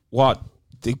about what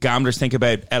the gamblers think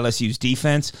about LSU's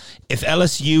defense. If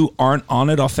LSU aren't on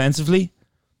it offensively,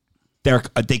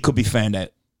 they could be found out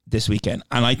this weekend,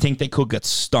 and I think they could get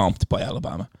stomped by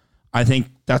Alabama. I think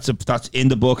that's in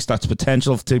the books. That's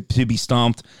potential to be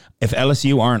stomped. If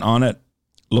LSU aren't on it,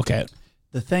 look out.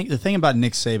 The thing about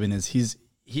Nick Saban is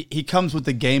he comes with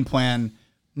the game plan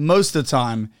most of the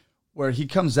time where he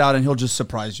comes out and he'll just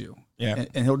surprise you. Yeah.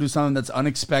 And he'll do something that's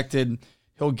unexpected.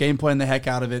 He'll game plan the heck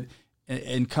out of it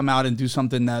and come out and do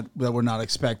something that we're not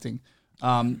expecting.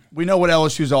 We know what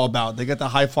LSU is all about. They got the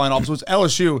high flying offense. It's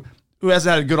LSU, who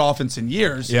hasn't had a good offense in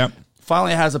years. Yeah.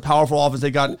 Finally has a powerful offense.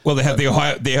 They got They have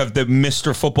the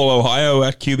Mr. Football Ohio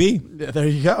at QB. there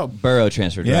you go. Burrow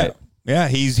transferred, Yeah. right? Yeah,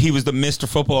 he was the Mr.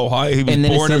 Football Ohio. He was And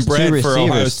then born it's and those two bred for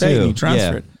Ohio receivers, State. too. And he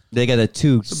transferred. Yeah. They got the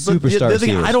 2 But superstar the thing,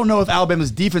 receivers. I don't know if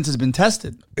Alabama's defense has been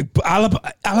tested.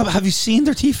 Alabama, have you seen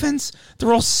their defense?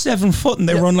 They're all 7 foot and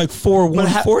they run like 4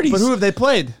 140s. But who have they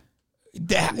played?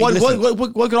 What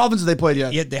good offense have they played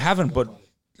yet? Yeah, they haven't. But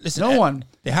listen, No one.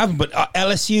 They haven't. But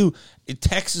LSU,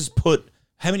 Texas put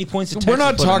how many points? Did We're Texas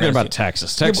not put talking in about LSU?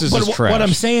 Texas. Texas But is trash. What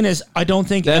I'm saying is, I don't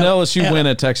think That LSU win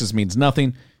at Texas means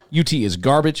nothing. UT is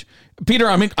garbage. Peter,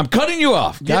 I'm cutting you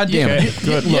off. God damn it.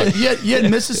 Good. You had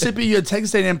Mississippi, you had Texas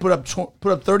State, and put up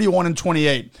 31 and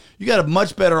 28. You got a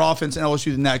much better offense in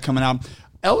LSU than that coming out.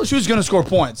 LSU is going to score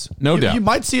points. No doubt. You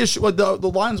might see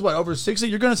the line's over 60.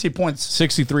 You're going to see points.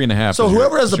 63.5. So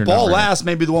whoever has the ball number. last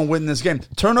may be the one winning this game.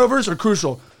 Turnovers are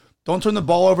crucial. Don't turn the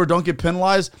ball over. Don't get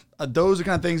penalized. Those are the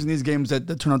kind of things in these games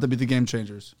that turn out to be the game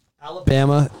changers.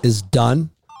 Alabama is done.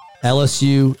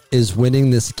 LSU is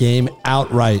winning this game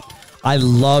outright. I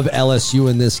love LSU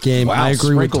in this game. Wow, I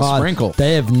agree with Todd. sprinkle.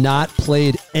 They have not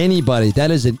played anybody. That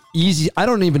is an easy. I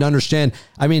don't even understand.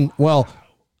 I mean, well,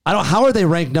 I don't. How are they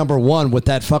ranked number 1 with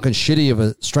that fucking shitty of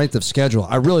a strength of schedule?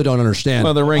 I really don't understand.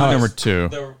 Well, they're ranked number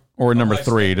 2 or number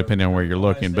 3, depending on where you're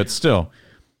looking. But still,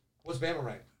 What's Bama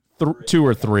ranked? 2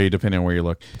 or 3, depending on where you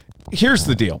look. Here's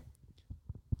the deal.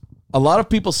 A lot of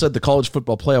people said the college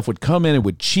football playoff would come in and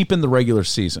would cheapen the regular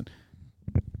season.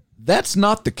 That's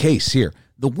not the case here.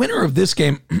 The winner of this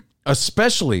game,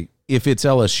 especially if it's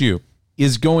LSU,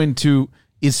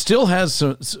 still has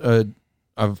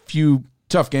a few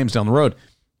tough games down the road.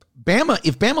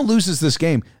 If Bama loses this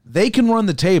game, they can run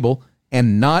the table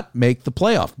and not make the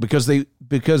playoff because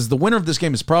the winner of this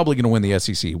game is probably going to win the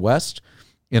SEC West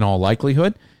in all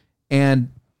likelihood. And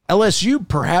LSU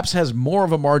perhaps has more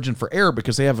of a margin for error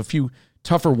because they have a few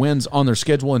tougher wins on their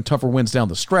schedule and tougher wins down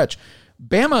the stretch.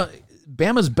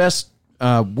 Bama's best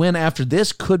win after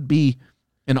this could be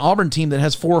an Auburn team that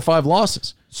has 4 or 5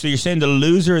 losses. So you're saying the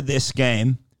loser of this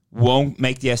game won't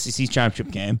make the SEC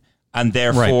championship game and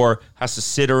therefore has to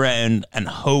sit around and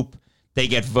hope they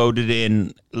get voted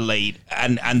in late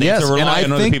and they have to rely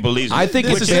on other people losing. I think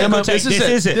This it's is it. Bama. This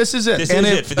is it. This is it. This And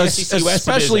is it for the SEC West.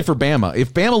 especially for Bama.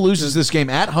 If Bama loses this game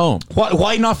at home,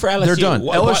 Why not for LSU? They're done.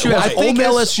 LSU has I think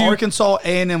Ole Miss, LSU Arkansas,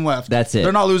 A&M left. That's it.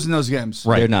 They're not losing those games.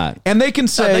 They're not. And they can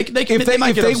say they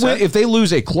might get upset. if they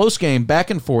lose a close game back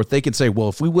and forth, they can say, well,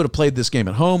 if we would have played this game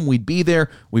at home, we'd be there.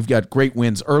 We've got great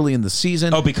wins early in the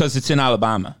season. Oh, because it's in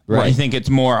Alabama. Right. I think it's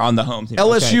more on the home team.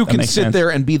 LSU Okay, that can makes sit sense. there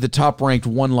and be the top-ranked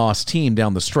one-loss team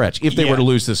down the stretch if they Yeah. were to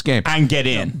lose this game. and get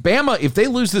in. Bama, if they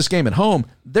lose this game at home,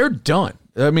 they're done.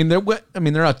 I mean, they're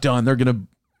not done. They're going to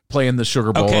play in the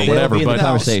Sugar Bowl Okay. or They'll whatever. be in the But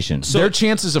conversation. their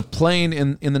chances of playing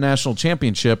in the national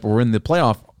championship or in the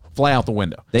playoff fly out the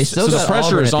window. They still so got the pressure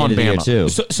Auburn is at the on end of the year,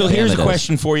 Bama. too. So here's Bama a does.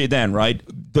 question for you then, right?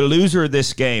 The loser of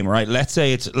this game, right? Let's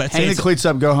say it's Hang the cleats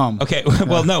up, go home. Okay,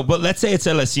 well, no, but let's say it's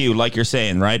LSU, like you're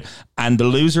saying, right? And the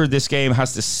loser of this game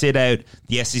has to sit out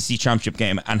the SEC championship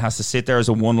game and has to sit there as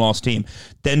a one-loss team.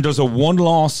 Then does a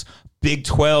one-loss Big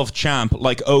 12 champ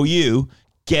like OU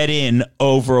get in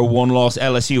over a one-loss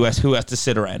LSU who has to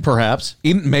sit around? Perhaps.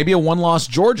 Even maybe a one-loss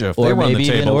Georgia if Or they run the maybe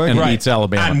even table and Oregon. beats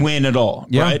Alabama. And win it all,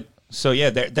 Yeah. right? So, yeah,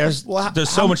 there's Well,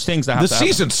 so much things that have the to happen.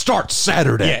 season starts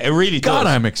Saturday. Yeah, it really does. God,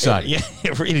 I'm excited.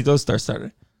 It really does start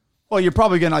Saturday. Well, you're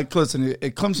probably going to, like, listen,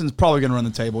 Clemson's probably going to run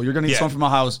the table. You're going to get Yeah. someone from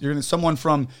Ohio. You're going to get someone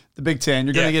from the Big Ten.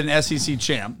 You're going to Yeah. get an SEC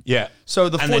champ. Yeah. So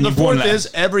the And then you've won fourth that. is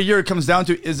every year it comes down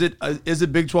to is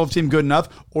it Big 12 team good enough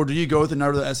or do you go with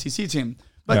another SEC team?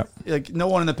 But like no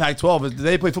one in the Pac-12 do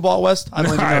they play football at West? I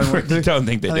don't I even know. really don't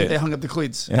think they I did. They hung up the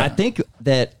cleats. I think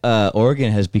that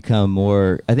Oregon has become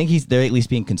more. I think they're at least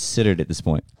being considered at this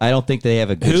point. I don't think they have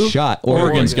a good Who? shot.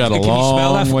 Oregon's got a Can you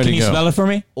spell long that? way Can to you go. spell it for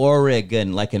me?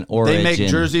 Oregon, like an origin. They make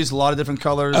jerseys a lot of different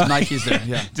colors. Nike's there.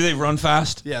 Yeah. Do they run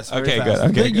fast? Yes, very Okay,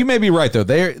 fast. good. Okay, You may be right though.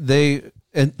 They're They're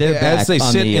as back they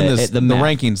on sit the, in at the the map.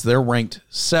 rankings, they're ranked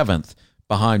 7th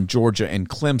behind Georgia and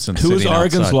Clemson. Who was sitting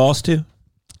Oregon's outside. loss to?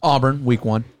 Auburn, week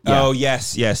 1. Oh,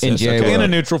 yes. In Jerry okay. World. In a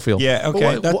neutral field. Yeah,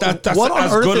 okay. What That's on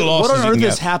as earth good a loss what as on you earth can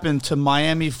has get. happened to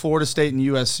Miami, Florida State, and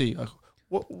USC?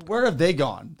 Where have they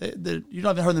gone? You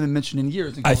haven't heard them mentioned in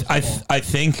years. In college football. I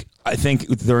think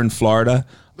they're in Florida.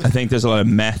 I think there's a lot of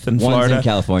meth in One's Florida. in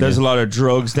California. There's a lot of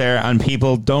drugs there, and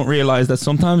people don't realize that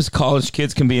sometimes college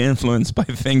kids can be influenced by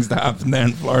things that happen there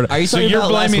in Florida. Are you talking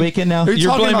about last weekend now? Are you You're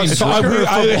talking blaming about So soccer or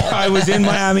football? I was in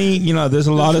Miami. You know, there's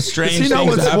a lot of strange he know things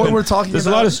what that sport happen. we're talking There's a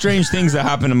about? lot of strange things that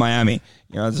happen in Miami.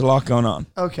 You know, there's a lot going on.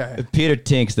 Okay. Peter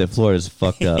tinks that Florida's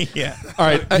fucked up. Yeah. All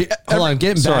right. Hold on,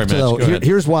 getting Sorry, back to Mitch, though, go ahead.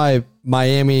 here's why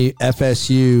Miami,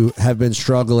 FSU have been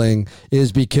struggling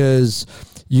is because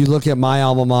you look at my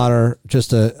alma mater,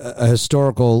 just a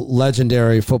historical,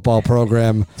 legendary football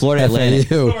program, Florida Atlantic.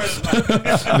 FAU.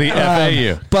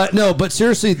 the FAU. But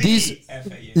seriously,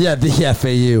 the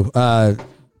FAU.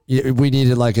 We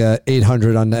needed like a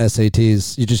 800 on the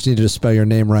SATs. You just needed to spell your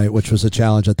name right, which was a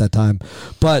challenge at that time.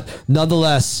 But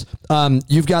nonetheless,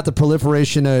 you've got the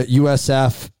proliferation of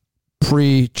USF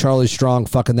pre-Charlie Strong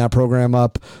fucking that program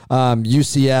up.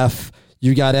 UCF,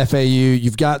 you got FAU.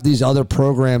 You've got these other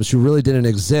programs who really didn't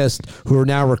exist who are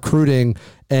now recruiting.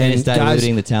 And it's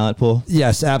diluting the talent pool.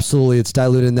 Yes, absolutely. It's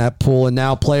diluting that pool. And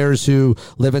now players who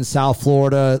live in South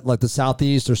Florida, like the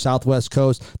Southeast or Southwest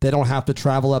coast, they don't have to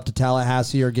travel up to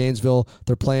Tallahassee or Gainesville.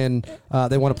 They're playing,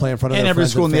 they want to play in front of And their every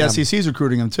friends school in and the fam. SEC is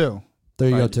recruiting them too. There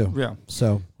you go, too. Yeah.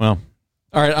 So, Well,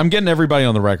 all right. I'm getting everybody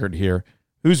on the record here.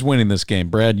 Who's winning this game?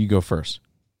 Brad, you go first.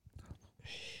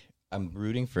 I'm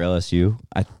rooting for LSU.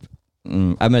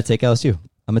 I'm going to take LSU.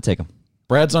 I'm going to take them.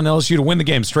 Brad's on LSU to win the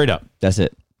game straight up. That's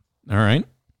it. All right.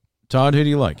 Todd, who do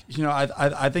you like? You know,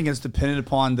 I think it's dependent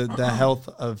upon the health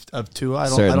of Tua.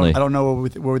 Certainly. I don't know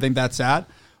where we think that's at.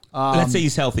 Let's say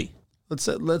he's healthy.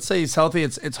 Let's say he's healthy.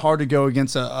 It's hard to go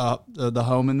against the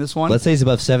home in this one. Let's say he's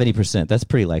above 70%. That's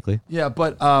pretty likely. Yeah,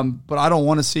 but I don't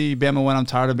want to see Bama win. I'm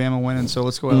tired of Bama winning, so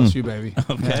let's go LSU, baby.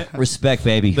 Okay. Respect,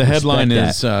 baby. The headline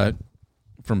Respect is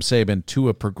from Saban,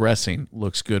 Tua progressing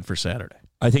looks good for Saturday.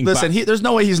 I think. Listen, there's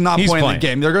no way he's not He's playing playing. the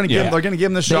game. They're going to give. They're going to give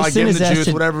him the shot, sent give him his the ass juice,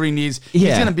 to- whatever he needs. He's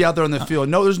Yeah. going to be out there on the field.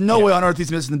 No, there's no way on earth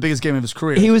he's missing the biggest game of his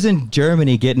career. He was in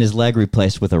Germany getting his leg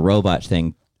replaced with a robot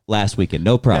thing last weekend.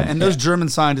 No problem. and those German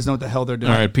scientists know what the hell they're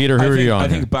doing. All right, Peter, who are you on? I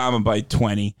here? think Bama by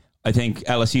 20. I think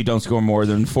LSU don't score more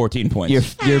than 14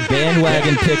 points. your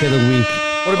bandwagon pick of the week.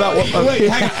 What about Wait,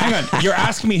 hang on. You're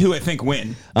asking me who I think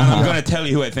win. And I'm going to tell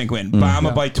you who I think win.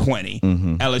 Bama by 20.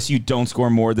 LSU don't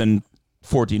score more than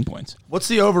 14 points. what's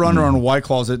the over under on White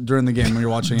Claws during the game when you're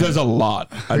watching There's it? a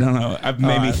lot. I don't know.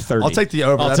 Maybe 30. I'll take the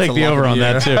over. I'll That's take a the lock over of on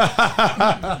year.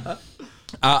 that too.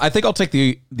 I think I'll take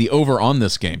the over on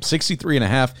this game,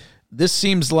 63.5. This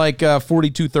seems like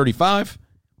 42-35,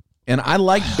 and I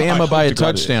like I Bama hope by a to God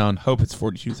it is. touchdown. Hope it's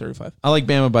 42-35. I like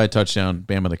Bama by a touchdown.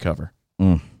 Bama the cover.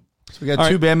 So we got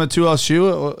two Bama, two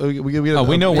LSU.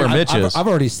 We know where Mitch is. I've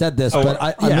already said this, but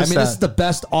I mean, missed this is that. the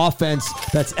best offense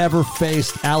that's ever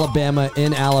faced Alabama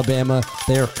in Alabama.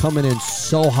 They are coming in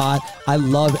so hot. I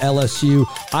love LSU.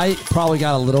 I probably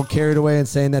got a little carried away in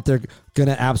saying that they're going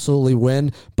to absolutely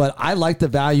win, but I like the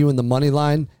value in the money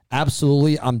line.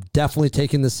 Absolutely. I'm definitely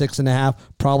taking the 6.5,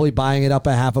 probably buying it up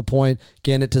a half a point,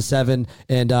 getting it to 7.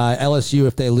 And LSU,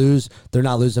 if they lose, they're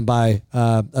not losing by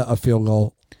a field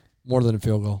goal, more than a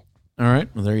field goal. All right,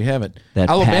 well, there you have it. That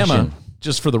Alabama, passion.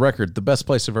 just for the record, the best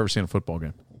place I've ever seen a football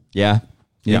game. Yeah.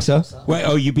 You think so? Wait,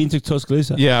 you've been to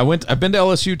Tuscaloosa? Yeah, I've been to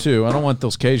LSU too. I don't want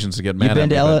those Cajuns to get mad You've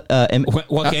been at me. to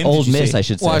What game Old did you Miss, see? I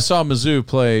should say. Well, I saw Mizzou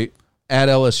play at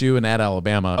LSU and at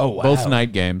Alabama. Oh, wow. Both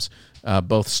night games,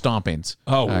 both stompings.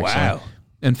 Oh, actually. wow.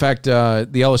 In fact, the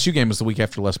LSU game was the week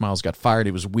after Les Miles got fired.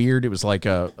 It was weird. It was like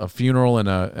a funeral and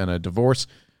a divorce.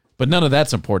 But none of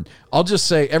that's important. I'll just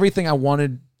say everything I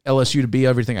wanted LSU to be,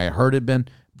 everything I heard it been,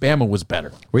 Bama was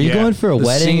better. Were you Yeah. going for a The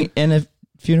wedding scene- and a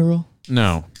funeral?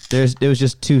 No, It was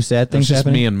just two sad it was things just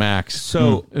happening. me and Max.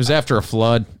 So- it was after a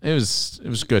flood. It was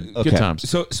good. Okay. Good times.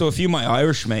 So a few of my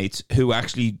Irish mates who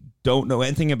actually don't know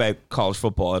anything about college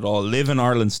football at all, live in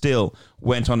Ireland still,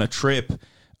 went on a trip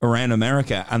around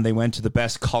America and they went to the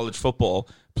best college football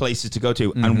places to go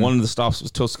to. And one of the stops was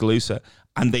Tuscaloosa.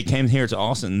 And they came here to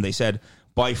Austin and they said,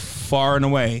 by far and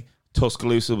away,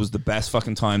 Tuscaloosa was the best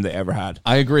fucking time they ever had.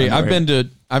 I agree. And I've they're- been to.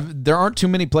 There aren't too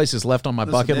many places left on my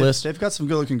bucket list. They've got some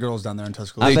good-looking girls down there in I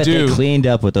Tuscaloosa. bet do. they cleaned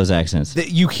up with those accents.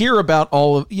 You hear about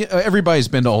all of everybody's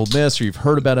been to Ole Miss, or you've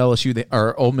heard about LSU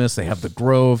or Ole Miss. They have the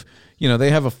Grove.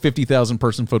 They have a 50,000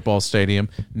 person football stadium.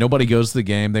 Nobody goes to the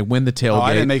game. They win the tailgate. Oh,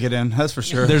 I didn't make it in. That's for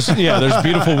sure. There's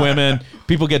beautiful women.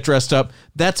 People get dressed up.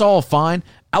 That's all fine.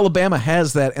 Alabama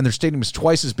has that, and their stadium is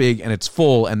twice as big, and it's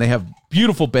full, and they have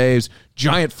beautiful babes,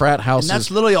 giant frat houses. And that's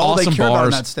literally all they awesome care about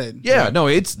in bars. that state. Yeah, no,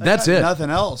 that's it. Nothing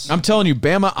else. I'm telling you,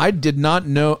 Bama, I did not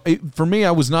know. For me,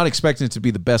 I was not expecting it to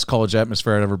be the best college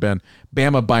atmosphere I'd ever been.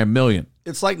 Bama by a million.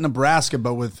 It's like Nebraska,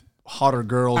 but with hotter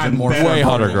girls and, And more better fun Way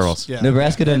hotter bubbles. girls. Yeah.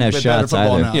 Nebraska doesn't have With better shots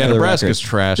football either. now. Yeah, for the Nebraska's record.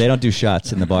 trash. They don't do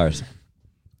shots in the bars.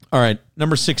 All right,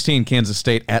 number 16, Kansas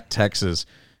State at Texas.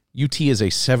 UT is a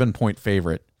 7-point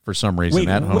favorite for some reason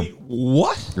at home. Wait,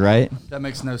 what? Right? That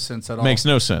makes no sense at all. Makes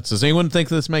no sense. Does anyone think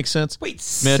this makes sense? Wait,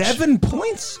 Mitch? 7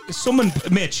 points?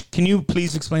 Mitch, can you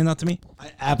please explain that to me?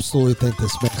 I absolutely think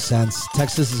this makes sense.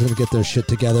 Texas is going to get their shit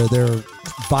together. They're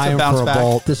vying bounce for a back.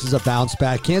 bowl. This is a bounce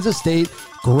back. Kansas State,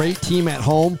 great team at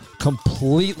home,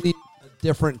 completely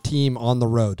different team on the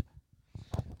road.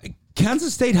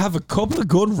 Kansas State have a couple of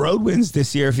good road wins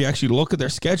this year if you actually look at their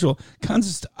schedule.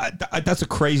 Kansas, that's a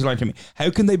crazy line to me. How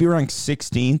can they be ranked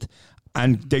 16th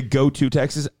and they go to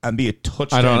Texas and be a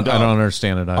touchdown I don't dog?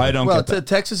 understand it either. I don't Well, get that.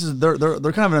 Texas is they're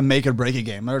kind of in a make or break it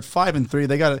game. They're at 5-3.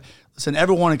 They got to listen.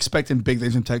 Everyone expecting big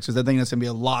things from Texas. I think that's gonna be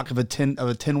a lock of a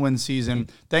 10-win season.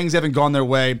 Things haven't gone their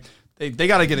way. They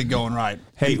got to get it going right.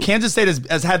 Hey, And Kansas State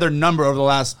has had their number over the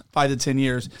last 5 to 10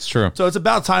 years. It's true. So it's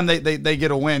about time they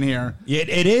get a win here. Yeah,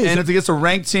 it is. And if it gets a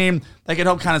ranked team, that could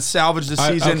help kind of salvage the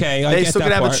season. okay, I they get still that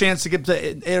could have part. a chance to get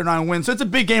to 8 or 9 wins. So it's a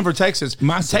big game for Texas.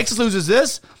 Massive. Texas loses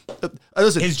this.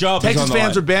 Listen, His job is Texas on the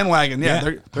fans line. are bandwagon. Yeah, Yeah.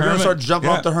 they're going to Herman, start jumping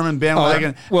yeah. off the Herman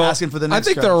bandwagon, asking for the next I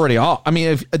think coach. they're already off. I mean,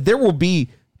 if there will be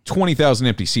 20,000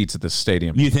 empty seats at this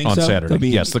stadium You think on so? Saturday. There'll be-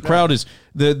 Yes, the crowd is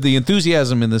the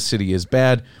enthusiasm in this city is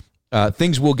bad.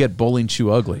 Things will get bowling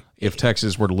shoe ugly if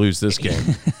Texas were to lose this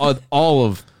game. All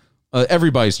of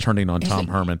everybody's turning on Tom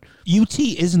Herman. UT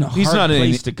isn't a He's hard not in place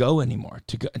any- to go anymore.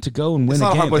 To go and win It's a not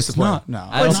a game. hard place to It's play. not. No,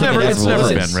 I don't It's think never- it it's ever never was.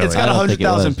 been really. It's got I don't think it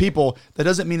 100,000 was. people. That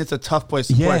doesn't mean it's a tough place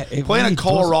to Yeah, play. it Playing really in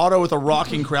Colorado with a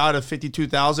rocking crowd of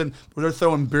 52,000, where they're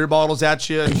throwing beer bottles at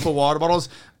you and full water bottles,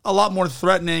 a lot more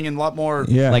threatening and a lot more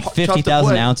Yeah. Like tough to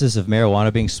 50,000 play. ounces of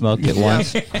marijuana being smoked at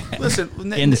once Listen,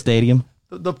 in the stadium.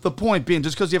 the point being,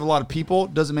 just because you have a lot of people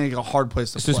doesn't make it a hard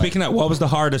place to So play. speaking of, what was the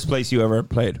hardest place you ever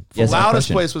played? The Yes, loudest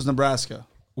question. place was Nebraska.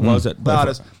 Was it?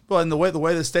 Loudest. Well, and the way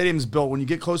the stadium's built, when you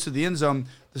get close to the end zone,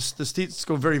 the seats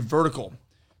go very vertical.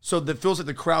 So that feels like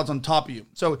the crowd's on top of you.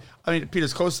 So, I mean, Pete,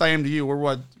 as close as I am to you,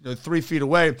 we're 3 feet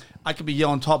away. I could be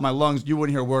yelling top of my lungs. You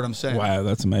wouldn't hear a word I'm saying. Wow,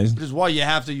 that's amazing. Which is why you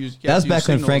have to use. That was back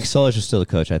when Frank Solich was still the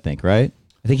coach, I think, right?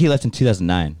 I think he left in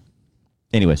 2009.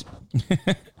 Anyways.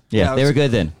 Yeah, they were good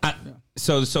then.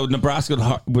 So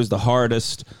Nebraska was the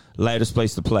hardest, loudest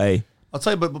place to play. I'll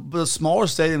tell you, but the smaller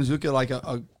stadiums, you look at like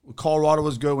a Colorado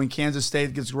was good when Kansas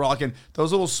State gets rocking.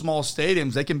 Those little small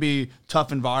stadiums, they can be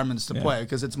tough environments to play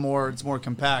because it's more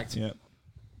compact. Yeah.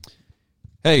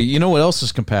 Hey, you know what else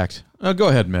is compact? Go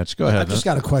ahead, Mitch. Go ahead. I've just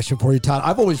got a question for you, Todd.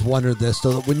 I've always wondered this.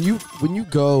 So when you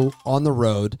go on the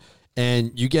road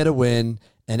and you get a win,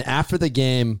 and after the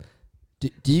game, do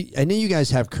you, I know you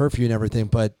guys have curfew and everything,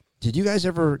 but did you guys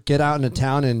ever get out into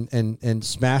town and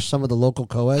smash some of the local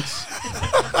co-eds?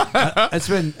 It's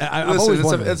been. I've always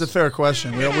wondered. It's a fair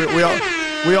question. We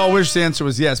all wish the answer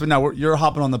was yes, but now you're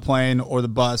hopping on the plane or the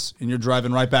bus and you're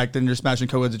driving right back. Then you're smashing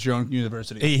co-eds at your own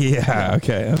university. Yeah.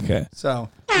 Okay. So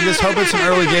you just hope it's some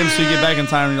early games so you get back in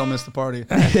time and you don't miss the party.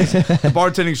 The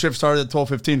bartending shift started at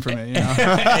 12:15 for me. You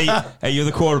know? Hey, you're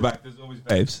the quarterback. There's always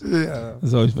babes. Yeah.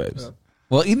 There's always babes.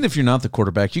 Well, even if you're not the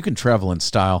quarterback, you can travel in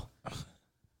style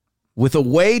with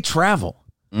Away Travel.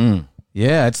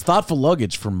 Yeah, it's thoughtful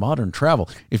luggage for modern travel.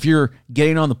 If you're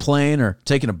getting on the plane or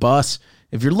taking a bus,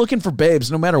 if you're looking for babes,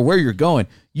 no matter where you're going,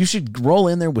 you should roll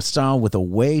in there with style with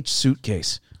Away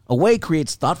Suitcase. Away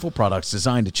creates thoughtful products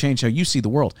designed to change how you see the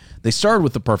world. They started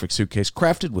with the perfect suitcase,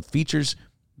 crafted with features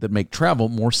that make travel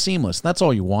more seamless. That's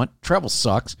all you want. Travel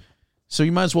sucks, so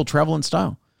you might as well travel in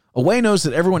style. Away knows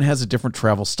that everyone has a different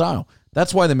travel style.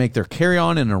 That's why they make their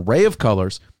carry-on in an array of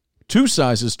colors, 2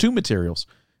 sizes, 2 materials,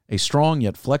 a strong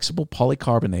yet flexible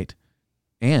polycarbonate,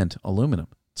 and aluminum.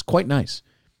 It's quite nice.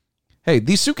 Hey,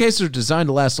 these suitcases are designed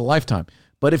to last a lifetime,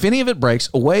 but if any of it breaks,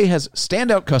 Away has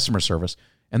standout customer service,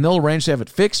 and they'll arrange to have it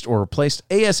fixed or replaced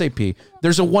ASAP.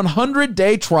 There's a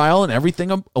 100-day trial in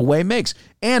everything Away makes,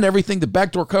 and everything the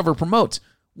Backdoor cover promotes.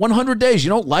 100 days. You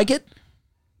don't like it?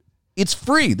 It's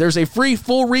free. There's a free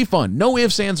full refund. No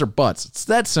ifs, ands, or buts. It's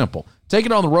that simple. Take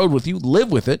it on the road with you, live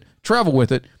with it, travel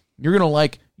with it. You're going to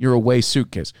like your Away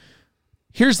suitcase.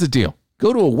 Here's the deal.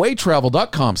 Go to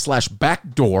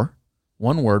awaytravel.com/backdoor,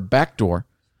 one word, backdoor,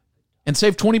 and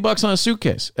save $20 on a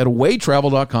suitcase at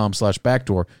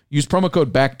awaytravel.com/backdoor. Use promo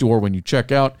code backdoor when you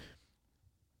check out.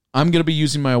 I'm going to be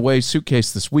using my Away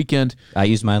suitcase this weekend. I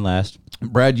used mine last.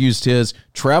 Brad used his.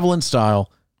 Travel in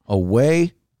style,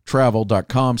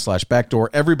 awaytravel.com/backdoor.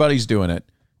 Everybody's doing it.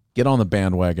 Get on the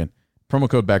bandwagon. Promo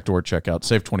code backdoor checkout.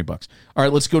 Save $20. All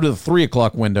right, let's go to the 3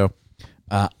 o'clock window.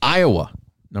 Iowa,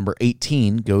 number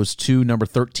 18, goes to number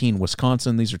 13,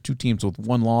 Wisconsin. These are 2 teams with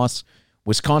 1 loss.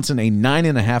 Wisconsin, a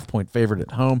 9.5-point favorite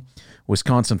at home.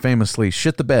 Wisconsin famously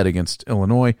shit the bed against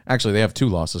Illinois. Actually, they have 2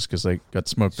 losses because they got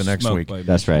smoked the next week.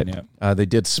 That's right. Yeah. They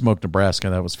did smoke Nebraska.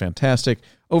 That was fantastic.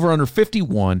 Over under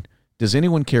 51. Does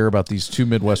anyone care about these 2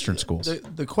 Midwestern schools?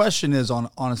 The question is on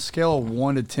a scale of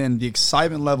 1 to 10, the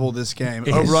excitement level of this game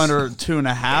over under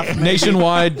 2.5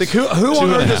 Nationwide. Who on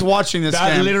earth is watching this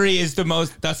That game? literally is the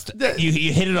most. That's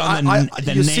you hit it on the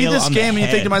you nail see this on game the and you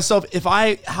think head. to myself,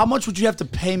 how much would you have to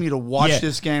pay me to watch Yeah.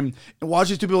 this game and watch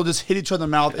these 2 people just hit each other in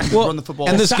the mouth and run the football?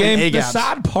 and this game- The A-gaps.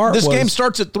 sad part This was, game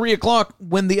starts at 3 o'clock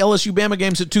when the LSU Bama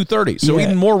game's at 2:30. So Yeah.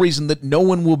 even more reason that no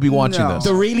one will be watching No. this.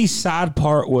 The really sad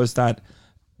part was that,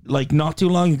 like, not too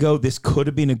long ago, this could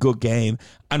have been a good game,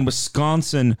 and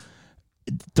Wisconsin,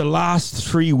 the last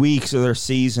 3 weeks of their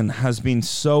season has been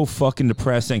so fucking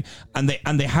depressing, and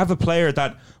they have a player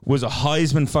that was a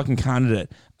Heisman fucking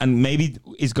candidate and maybe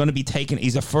is going to be taken.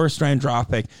 He's a 1st-round draft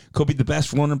pick, could be the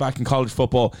best running back in college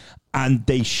football, and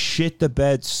they shit the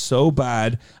bed so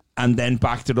bad, and then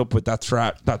backed it up with that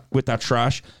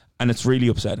trash. And it's really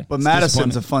upsetting. But It's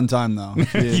Madison's a disappointing. fun time, though.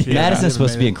 Madison's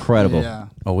supposed to be incredible. Yeah.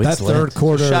 Oh, That it's third lit.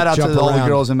 quarter. Shout out to jump all the around.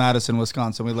 girls in Madison,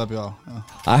 Wisconsin. We love you all.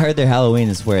 I heard their Halloween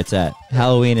is where it's at.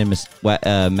 Halloween and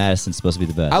Madison's supposed to be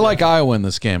the best. I like Iowa in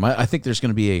this game. I think there's going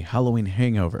to be a Halloween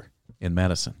hangover in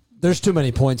Madison. There's too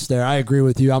many points there. I agree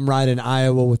with you. I'm riding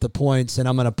Iowa with the points, and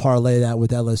I'm going to parlay that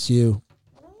with LSU.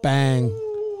 Bang.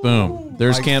 Boom.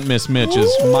 There's Can't Miss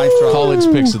Mitch's Mic drop.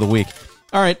 college picks of the week.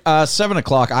 All right, 7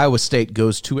 o'clock, Iowa State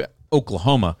goes to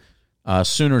Oklahoma.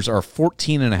 Sooners are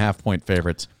 14.5-point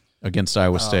favorites against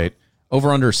Iowa State.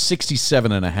 Over under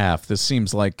 67.5. This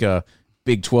seems like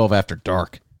Big 12 after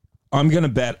dark. I'm gonna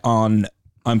put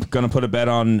a bet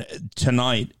on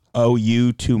tonight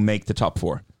OU to make the top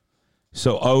 4.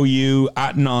 So OU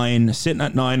at 9, sitting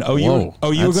at 9. Whoa,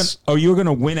 OU are going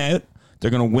to win out.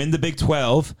 They're going to win the Big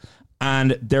 12.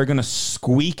 And they're going to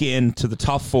squeak in to the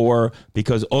top 4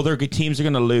 because other good teams are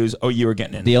going to lose. OU are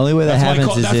getting in. The only way that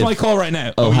happens is that's if my call right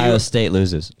now. Ohio OU, State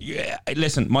loses. Yeah,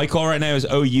 listen, my call right now is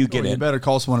OU get You in. better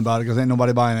call someone about it because ain't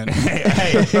nobody buying it.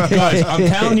 Hey, guys, I'm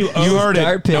telling you, You heard it.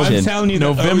 Start pitching. I'm telling you, that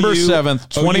November OU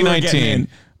 7th, OU are getting 2019. in.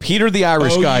 Peter the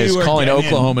Irish guy is OU are calling getting in.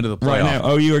 Oklahoma to the playoff. right now.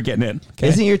 OU are getting in. Okay?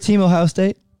 Isn't your team Ohio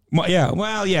State? Yeah,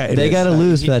 well, yeah. it They is. got to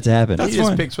lose for that to happen. That's He just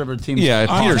fine. picks whatever teams. Yeah,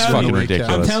 I'm Peter's telling fucking you,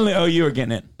 ridiculous. I'm telling you, OU are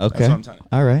getting in. Okay. That's what I'm telling you.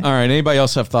 All right. All right. Anybody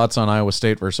else have thoughts on Iowa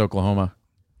State versus Oklahoma?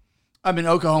 I mean,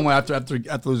 Oklahoma after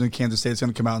losing to Kansas State is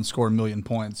going to come out and score 1 million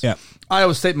points. Yeah.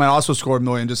 Iowa State might also score 1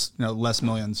 million, just less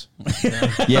millions.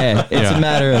 Yeah, it's Yeah. a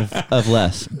matter of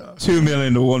less. 2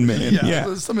 million to 1 million. Yeah.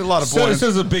 There's a lot of So points. this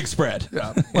is a big spread.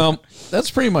 Yeah. Well,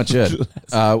 that's pretty much it.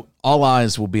 All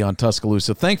eyes will be on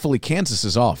Tuscaloosa. Thankfully, Kansas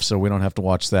is off, so we don't have to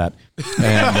watch that.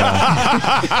 And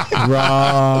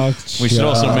we should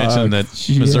also mention that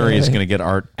Missouri is going to get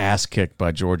our ass kicked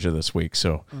by Georgia this week,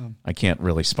 so I can't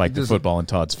really spike the football in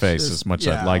Todd's face as much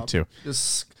as I'd like to.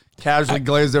 Just casually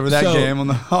glazed over that So- game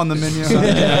on the menu.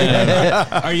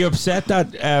 Are you upset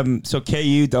that so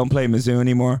KU don't play Mizzou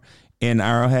anymore in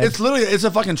Arrowhead? It's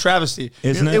a fucking travesty.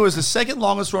 Isn't it? It was the second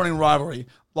longest running rivalry,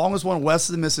 longest one west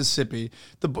of the Mississippi.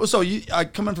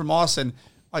 Coming from Austin,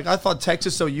 like I thought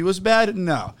Texas OU was bad.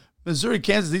 No. Missouri,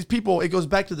 Kansas, these people, it goes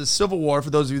back to the Civil War, for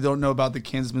those of you who don't know about the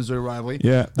Kansas-Missouri rivalry.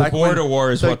 Yeah, the Back border when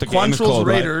war is what the game is Quantrill's called,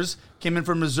 right? Raiders came in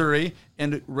from Missouri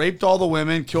and raped all the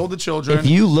women, killed the children. If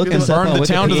you look And this up burned on the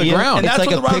town to the Wikipedia, ground. And it's that's like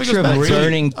what a the rivalry picture goes of a back to.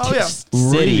 burning Oh, yeah. city.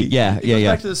 Really? Yeah, It yeah, goes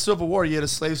yeah. back to the Civil War. You had a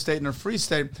slave state and a free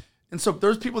state. And so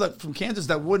there's people that from Kansas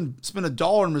that wouldn't spend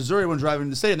 $1 in Missouri when driving to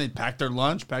the state, and they'd pack their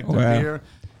lunch, pack their Wow. beer.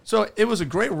 So it was a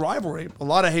great rivalry, a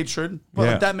lot of hatred, but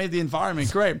Yeah. that made the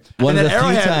environment great. One and of at the few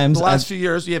Arrowhead, times the last I've- few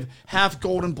years, you have half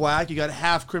gold and black, you got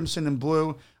half crimson and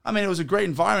blue. I mean, it was a great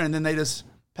environment, and then they just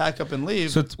pack up and leave.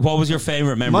 So what was your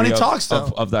favorite memory Money of, talks,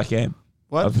 though. of that game?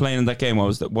 What? Of playing in that game? What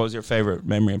was your favorite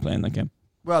memory of playing that game?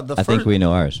 well, the I think we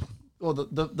know ours. well,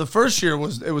 the first year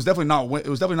was definitely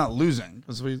not losing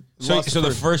because we So lost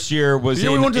the first year was The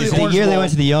year we went to is the it- The year they Bowl.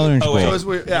 went to the Orange Oh, Bowl. wait. So, it was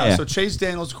weird. Yeah. So Chase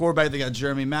Daniels, quarterback. They got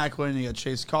Jeremy Macklin. You got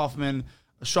Chase Kaufman,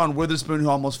 Sean Witherspoon, who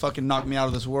almost fucking knocked me out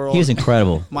of this world. He was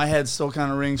incredible. My head still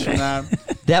kind of rings from that.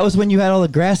 That was when you had all the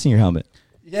grass in your helmet.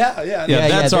 Yeah. Yeah,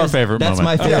 that's our there's- favorite That's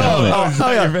moment. my favorite helmet.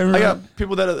 Oh yeah, Your favorite I got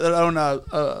people that own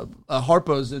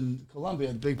Harpo's in Columbia,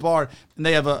 the big bar, and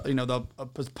they have a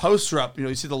poster up.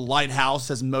 You see the lighthouse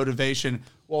says motivation.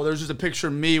 Well, there's just a picture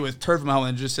of me with turf helmet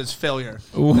and it just says failure.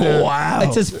 Wow.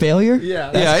 It says failure?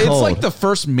 Yeah. Yeah, it's cold. like the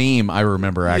first meme I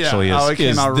remember actually Yeah. Oh, it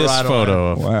is came out this right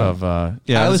photo away. of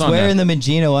yeah. I it was on wearing there. the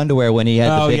Mangino underwear when he had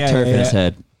Oh, the big yeah, turf yeah, in his yeah.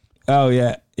 head. Oh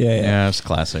yeah. Yeah, it's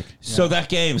classic. So that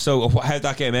game. So how'd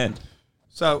that game end?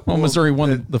 So Well, Missouri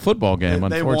won the football game, They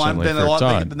won. unfortunately, Then they for lost.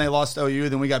 Todd. Then they lost to OU.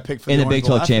 Then we got picked for In the Orange Big Bowl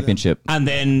 12 after that. championship. And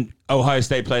then Ohio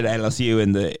State played LSU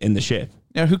in the ship.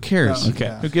 Yeah, who cares?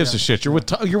 Okay. Who gives a shit? You're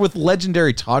with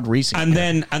legendary Todd Reese. And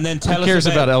then tell Who us cares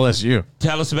about LSU?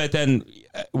 Tell us about then.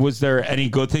 Was there any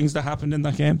good things that happened in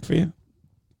that game for you?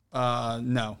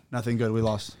 No, nothing good. We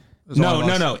lost. It was all No,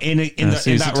 we lost. no. In so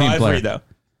he's that a team rivalry player. though.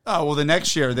 Oh well, the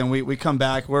next year, then we come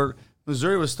back.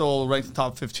 Missouri was still ranked in the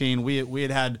top 15. We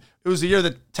had it was the year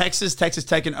that Texas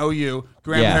Tech, and OU,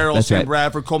 Graham Yeah, Harrell, that's Sam right.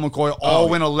 Bradford, Cole McCoy, all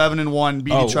went 11-1,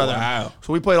 beat each other. Wow.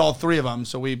 So we played all three of them.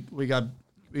 So we got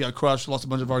crushed, lost a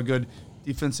bunch of our good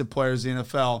defensive players in the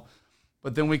NFL.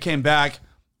 But then we came back.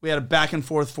 We had a back and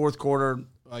forth fourth quarter.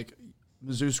 Like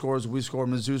Mizzou scores, we score,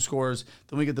 Mizzou scores.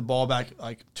 Then we get the ball back.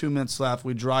 Like 2 minutes left.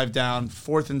 We drive down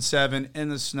 4th and 7 in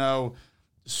the snow.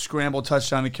 Scramble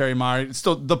touchdown to Kerry Meyer. It's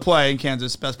still the play in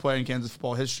Kansas, best play in Kansas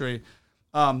football history.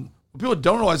 What people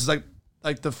don't realize is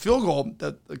like the field goal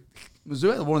that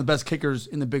Mizzou had one of the best kickers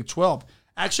in the Big 12.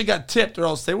 Actually got tipped, or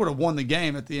else they would have won the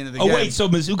game at the end of the game. Oh wait, so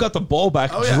Mizzou got the ball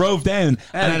back, Oh, yeah. drove down,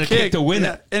 and had a kick to win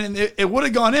it. And it would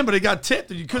have gone in, but it got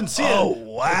tipped, and you couldn't see it. Oh,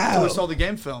 wow. Until we saw the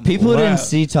game film. People who Wow. didn't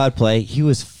see Todd play, he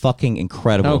was fucking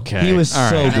incredible. Okay, He was all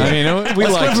so right. good. I mean, we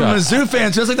That's like good from Todd. Mizzou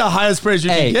fans. Just like the highest praise you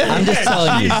Hey, can get. I'm just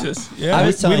telling you. Jesus. Yeah. I'm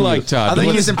just telling We you. like Todd. I think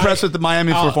Let's- he's impressed with the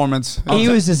Miami performance. He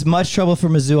was as much trouble for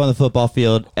Mizzou on the football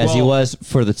field as he Well- was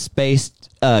for the space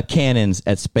cannons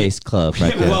at Space Club.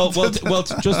 Right there. well,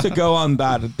 just to go on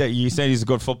that you said he's a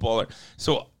good footballer.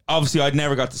 So obviously, I'd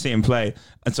never got to see him play.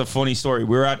 It's a funny story.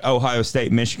 We were at Ohio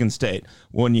State, Michigan State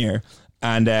one year,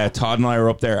 and Todd and I were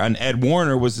up there, and Ed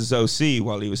Warner was his OC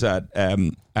while he was at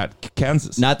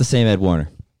Kansas. Not the same Ed Warner.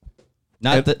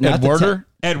 Not Ed the Warner?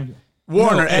 Ed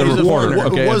Warner. No, Ed Ed Warner.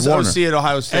 Warner. Okay, It was Ed Warner. OC at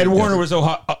Ohio State. Ed Warner was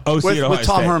OC at Ohio with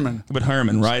Tom State. Herman. With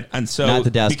Herman, right? And so Not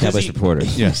the Dallas because Cowboys reporter.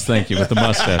 Yes, thank you, with the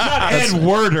mustache. Ed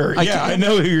Werder. Yeah, I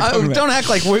know who you're talking about. Don't act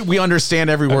like we understand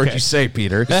every word Okay. you say,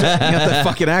 Peter. You got that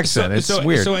fucking accent. It's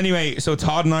weird. So anyway,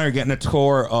 Todd and I are getting a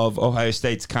tour of Ohio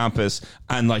State's campus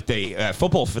and like the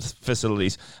football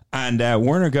facilities. And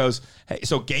Werner goes, "Hey,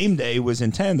 so game day was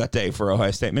in town that day for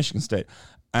Ohio State, Michigan State."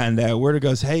 And Werner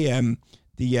goes, "Hey,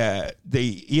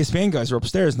 the ESPN guys are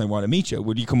upstairs and they want to meet you.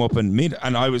 Would you come up and meet?"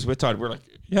 And I was with Todd. We're like,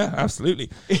 "Yeah, absolutely."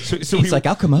 So He's like,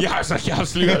 "I'll come up." Yeah, I was like, "Yeah,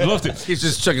 absolutely, I'd love to." He's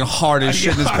just chugging hard as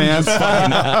shit in his I'm pants. just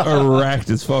fucking erect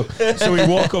as fuck. So we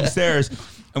walk upstairs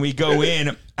and we go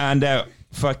in and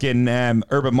fucking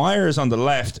Urban Meyer is on the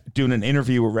left doing an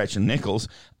interview with Rachel Nichols,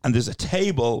 and there's a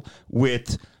table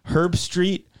with Herb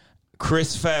Street,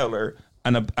 Chris Fowler,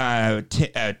 and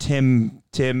Tim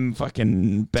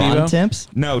fucking Beck. Bon Temps?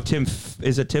 No,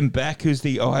 is it Tim Beck, who's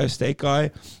the Ohio State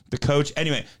guy, the coach?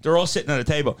 Anyway, they're all sitting at a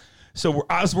table. So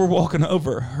as we're walking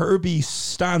over, Herbie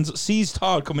sees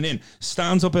Todd coming in,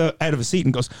 stands up out of a seat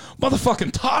and goes,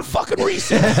 "Motherfucking Todd fucking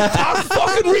Reesing! Todd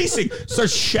fucking Reesing!"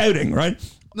 Starts shouting, right?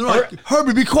 They're like,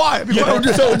 Herbie, be quiet. Be quiet.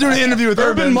 We're doing an interview with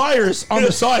Urban Urban. Myers on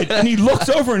the side, and he looks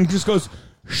over and just goes,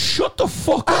 "Shut the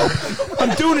fuck up!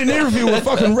 I'm doing an interview with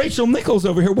fucking Rachel Nichols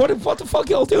over here. What the fuck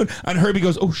y'all doing?" And Herbie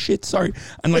goes, "Oh shit, sorry,"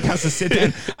 and like has to sit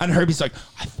down. And Herbie's like,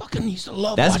 "I fucking used to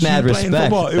love That's watching mad you playing respect.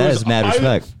 football." It That was- is mad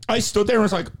respect. I stood there and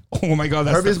was like, "Oh my god,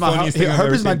 that's Herbie's the funniest thing I've ever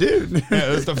Herbie's my seen." dude. Yeah,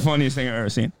 that's the funniest thing I've ever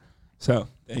seen. So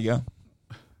there you go.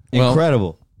 Well,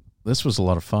 Incredible. This was a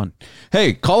lot of fun.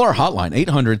 Hey, call our hotline,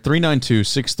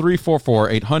 800-392-6344,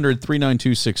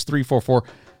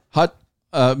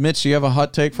 800-392-6344. Mitch, do you have a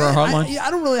hot take for our hotline?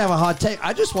 I don't really have a hot take.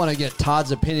 I just want to get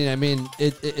Todd's opinion. I mean,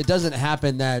 it doesn't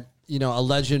happen that, a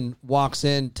legend walks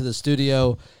into the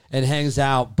studio and hangs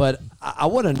out, but I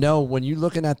want to know, when you're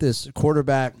looking at this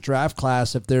quarterback draft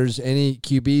class, if there's any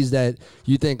QBs that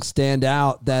you think stand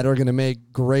out that are going to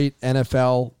make great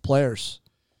NFL players.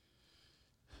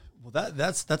 Well,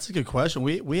 that's a good question.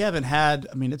 We haven't had.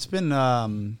 I mean, it's been a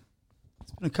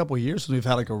couple of years since we've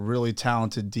had like a really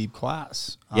talented deep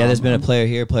class. Yeah, there's been a player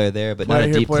here, player there, but not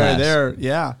a deep player class. there.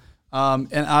 Yeah. And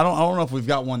I don't know if we've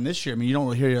got one this year. I mean, you don't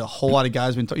really hear a whole lot of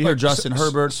guys been. You hear Justin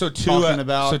Herbert talking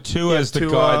about. Tua is the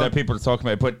guy that people are talking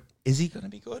about, but is he going to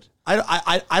be good?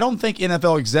 I don't think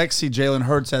NFL execs see Jalen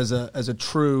Hurts as a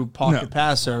true pocket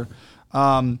passer.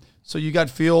 So you got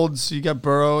Fields, you got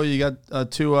Burrow, you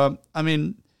got Tua. I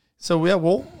mean, so yeah,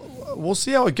 we'll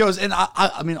see how it goes. And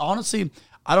I mean, honestly,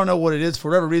 I don't know what it is. For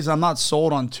whatever reason, I'm not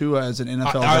sold on Tua as an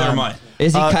NFL guy. Either am I.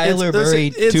 Is he Kyler Murray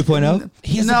 2.0?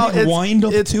 He has a big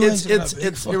wind-up, Tua.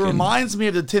 It reminds me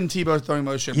of the Tim Tebow throwing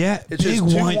motion. Yeah, it's just big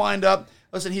too wind up.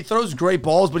 Listen, he throws great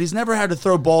balls, but he's never had to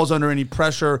throw balls under any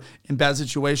pressure in bad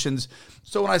situations.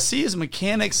 So when I see his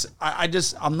mechanics,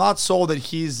 I'm not sold that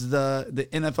he's the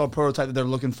NFL prototype that they're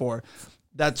looking for.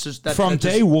 That's just from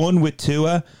day one with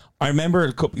Tua. I remember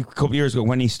a couple years ago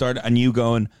when he started, and you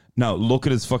going, "No, look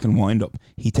at his fucking wind up.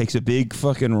 He takes a big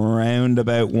fucking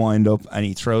roundabout wind up, and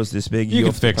he throws this big." You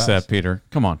can fix that, Peter.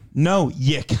 Come on. No,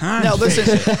 you can't. Now listen,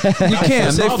 You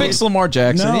can. They fixed Lamar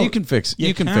Jackson. No, you can fix.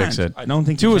 You can can't. fix it. I don't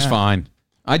think you Tua's can. fine.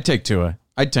 I'd take Tua.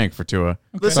 I'd tank for Tua.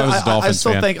 listen. If I was a I Dolphins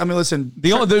still fan. think. I mean, listen.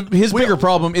 His bigger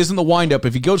problem isn't the windup.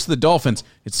 If he goes to the Dolphins,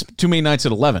 it's too many nights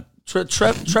at 11.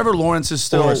 Trevor Lawrence is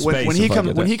still Or space, when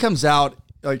he comes out.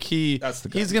 Like That's the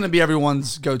guy. he's going to be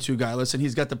everyone's go-to guy. Listen,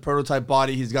 he's got the prototype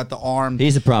body. He's got the arm.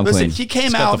 He's the prom Listen, queen. he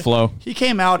came got out. the flow. He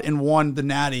came out and won the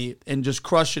Natty and just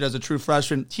crushed it as a true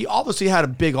freshman. He obviously had a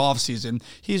big offseason.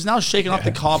 He's now shaking off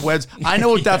the cobwebs. I know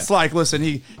what that's like. Listen,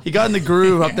 he got in the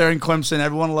groove up there in Clemson.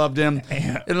 Everyone loved him.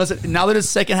 And listen, now that his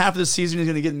second half of the season he's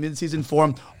going to get mid-season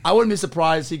form, I wouldn't be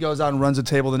surprised he goes out and runs the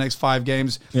table the next 5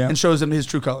 games and shows them his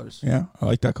true colors. Yeah, I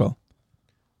like that call.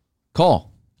 Call.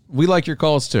 We like your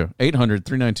calls too.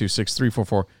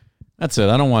 800-392-6344. That's it.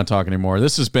 I don't want to talk anymore.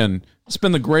 It's been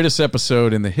the greatest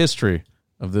episode in the history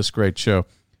of this great show.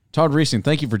 Todd Reesing,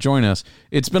 thank you for joining us.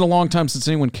 It's been a long time since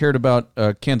anyone cared about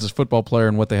a Kansas football player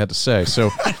and what they had to say. So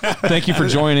thank you for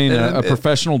joining a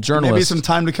professional journalist. Maybe some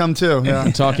time to come too. Yeah.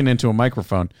 and talking into a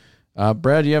microphone.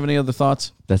 Brad, do you have any other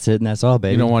thoughts? That's it, and that's all,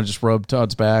 baby. You don't want to just rub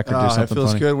Todd's back or do It something feels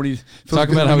funny? good when you Talk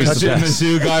about how he's the Touching the best.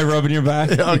 zoo guy rubbing your back.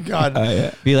 Oh God.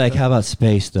 Be like, how about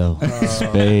space, though?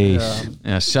 Space.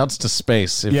 Yeah, shouts to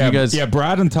space. If Yeah, you guys,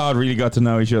 Brad and Todd really got to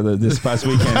know each other this past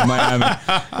weekend in Miami.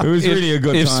 It was really a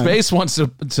good if time. Space wants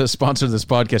to sponsor this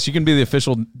podcast, you can be the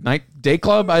official day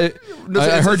club. I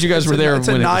heard you guys were there. It's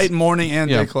a when night, it was, morning, and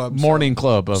day club. morning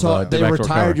club of So the they Backdoor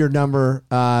retired Cover. your number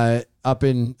up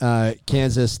in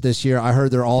Kansas this year. I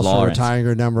heard they're also Lawrence. retiring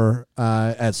your number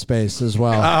at Space as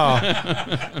well.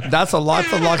 That's a lot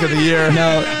the luck of the year.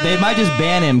 No, they might just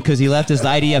ban him because he left his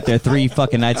ID up there 3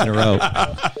 fucking nights in a row.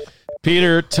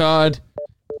 Peter, Todd,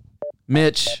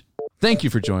 Mitch, thank you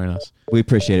for joining us. We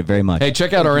appreciate it very much. Hey,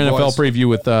 check out our you, NFL boys.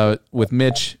 preview with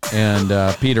Mitch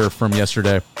and Peter from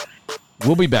yesterday.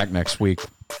 We'll be back next week.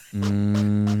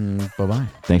 Bye-bye.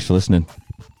 Thanks for listening.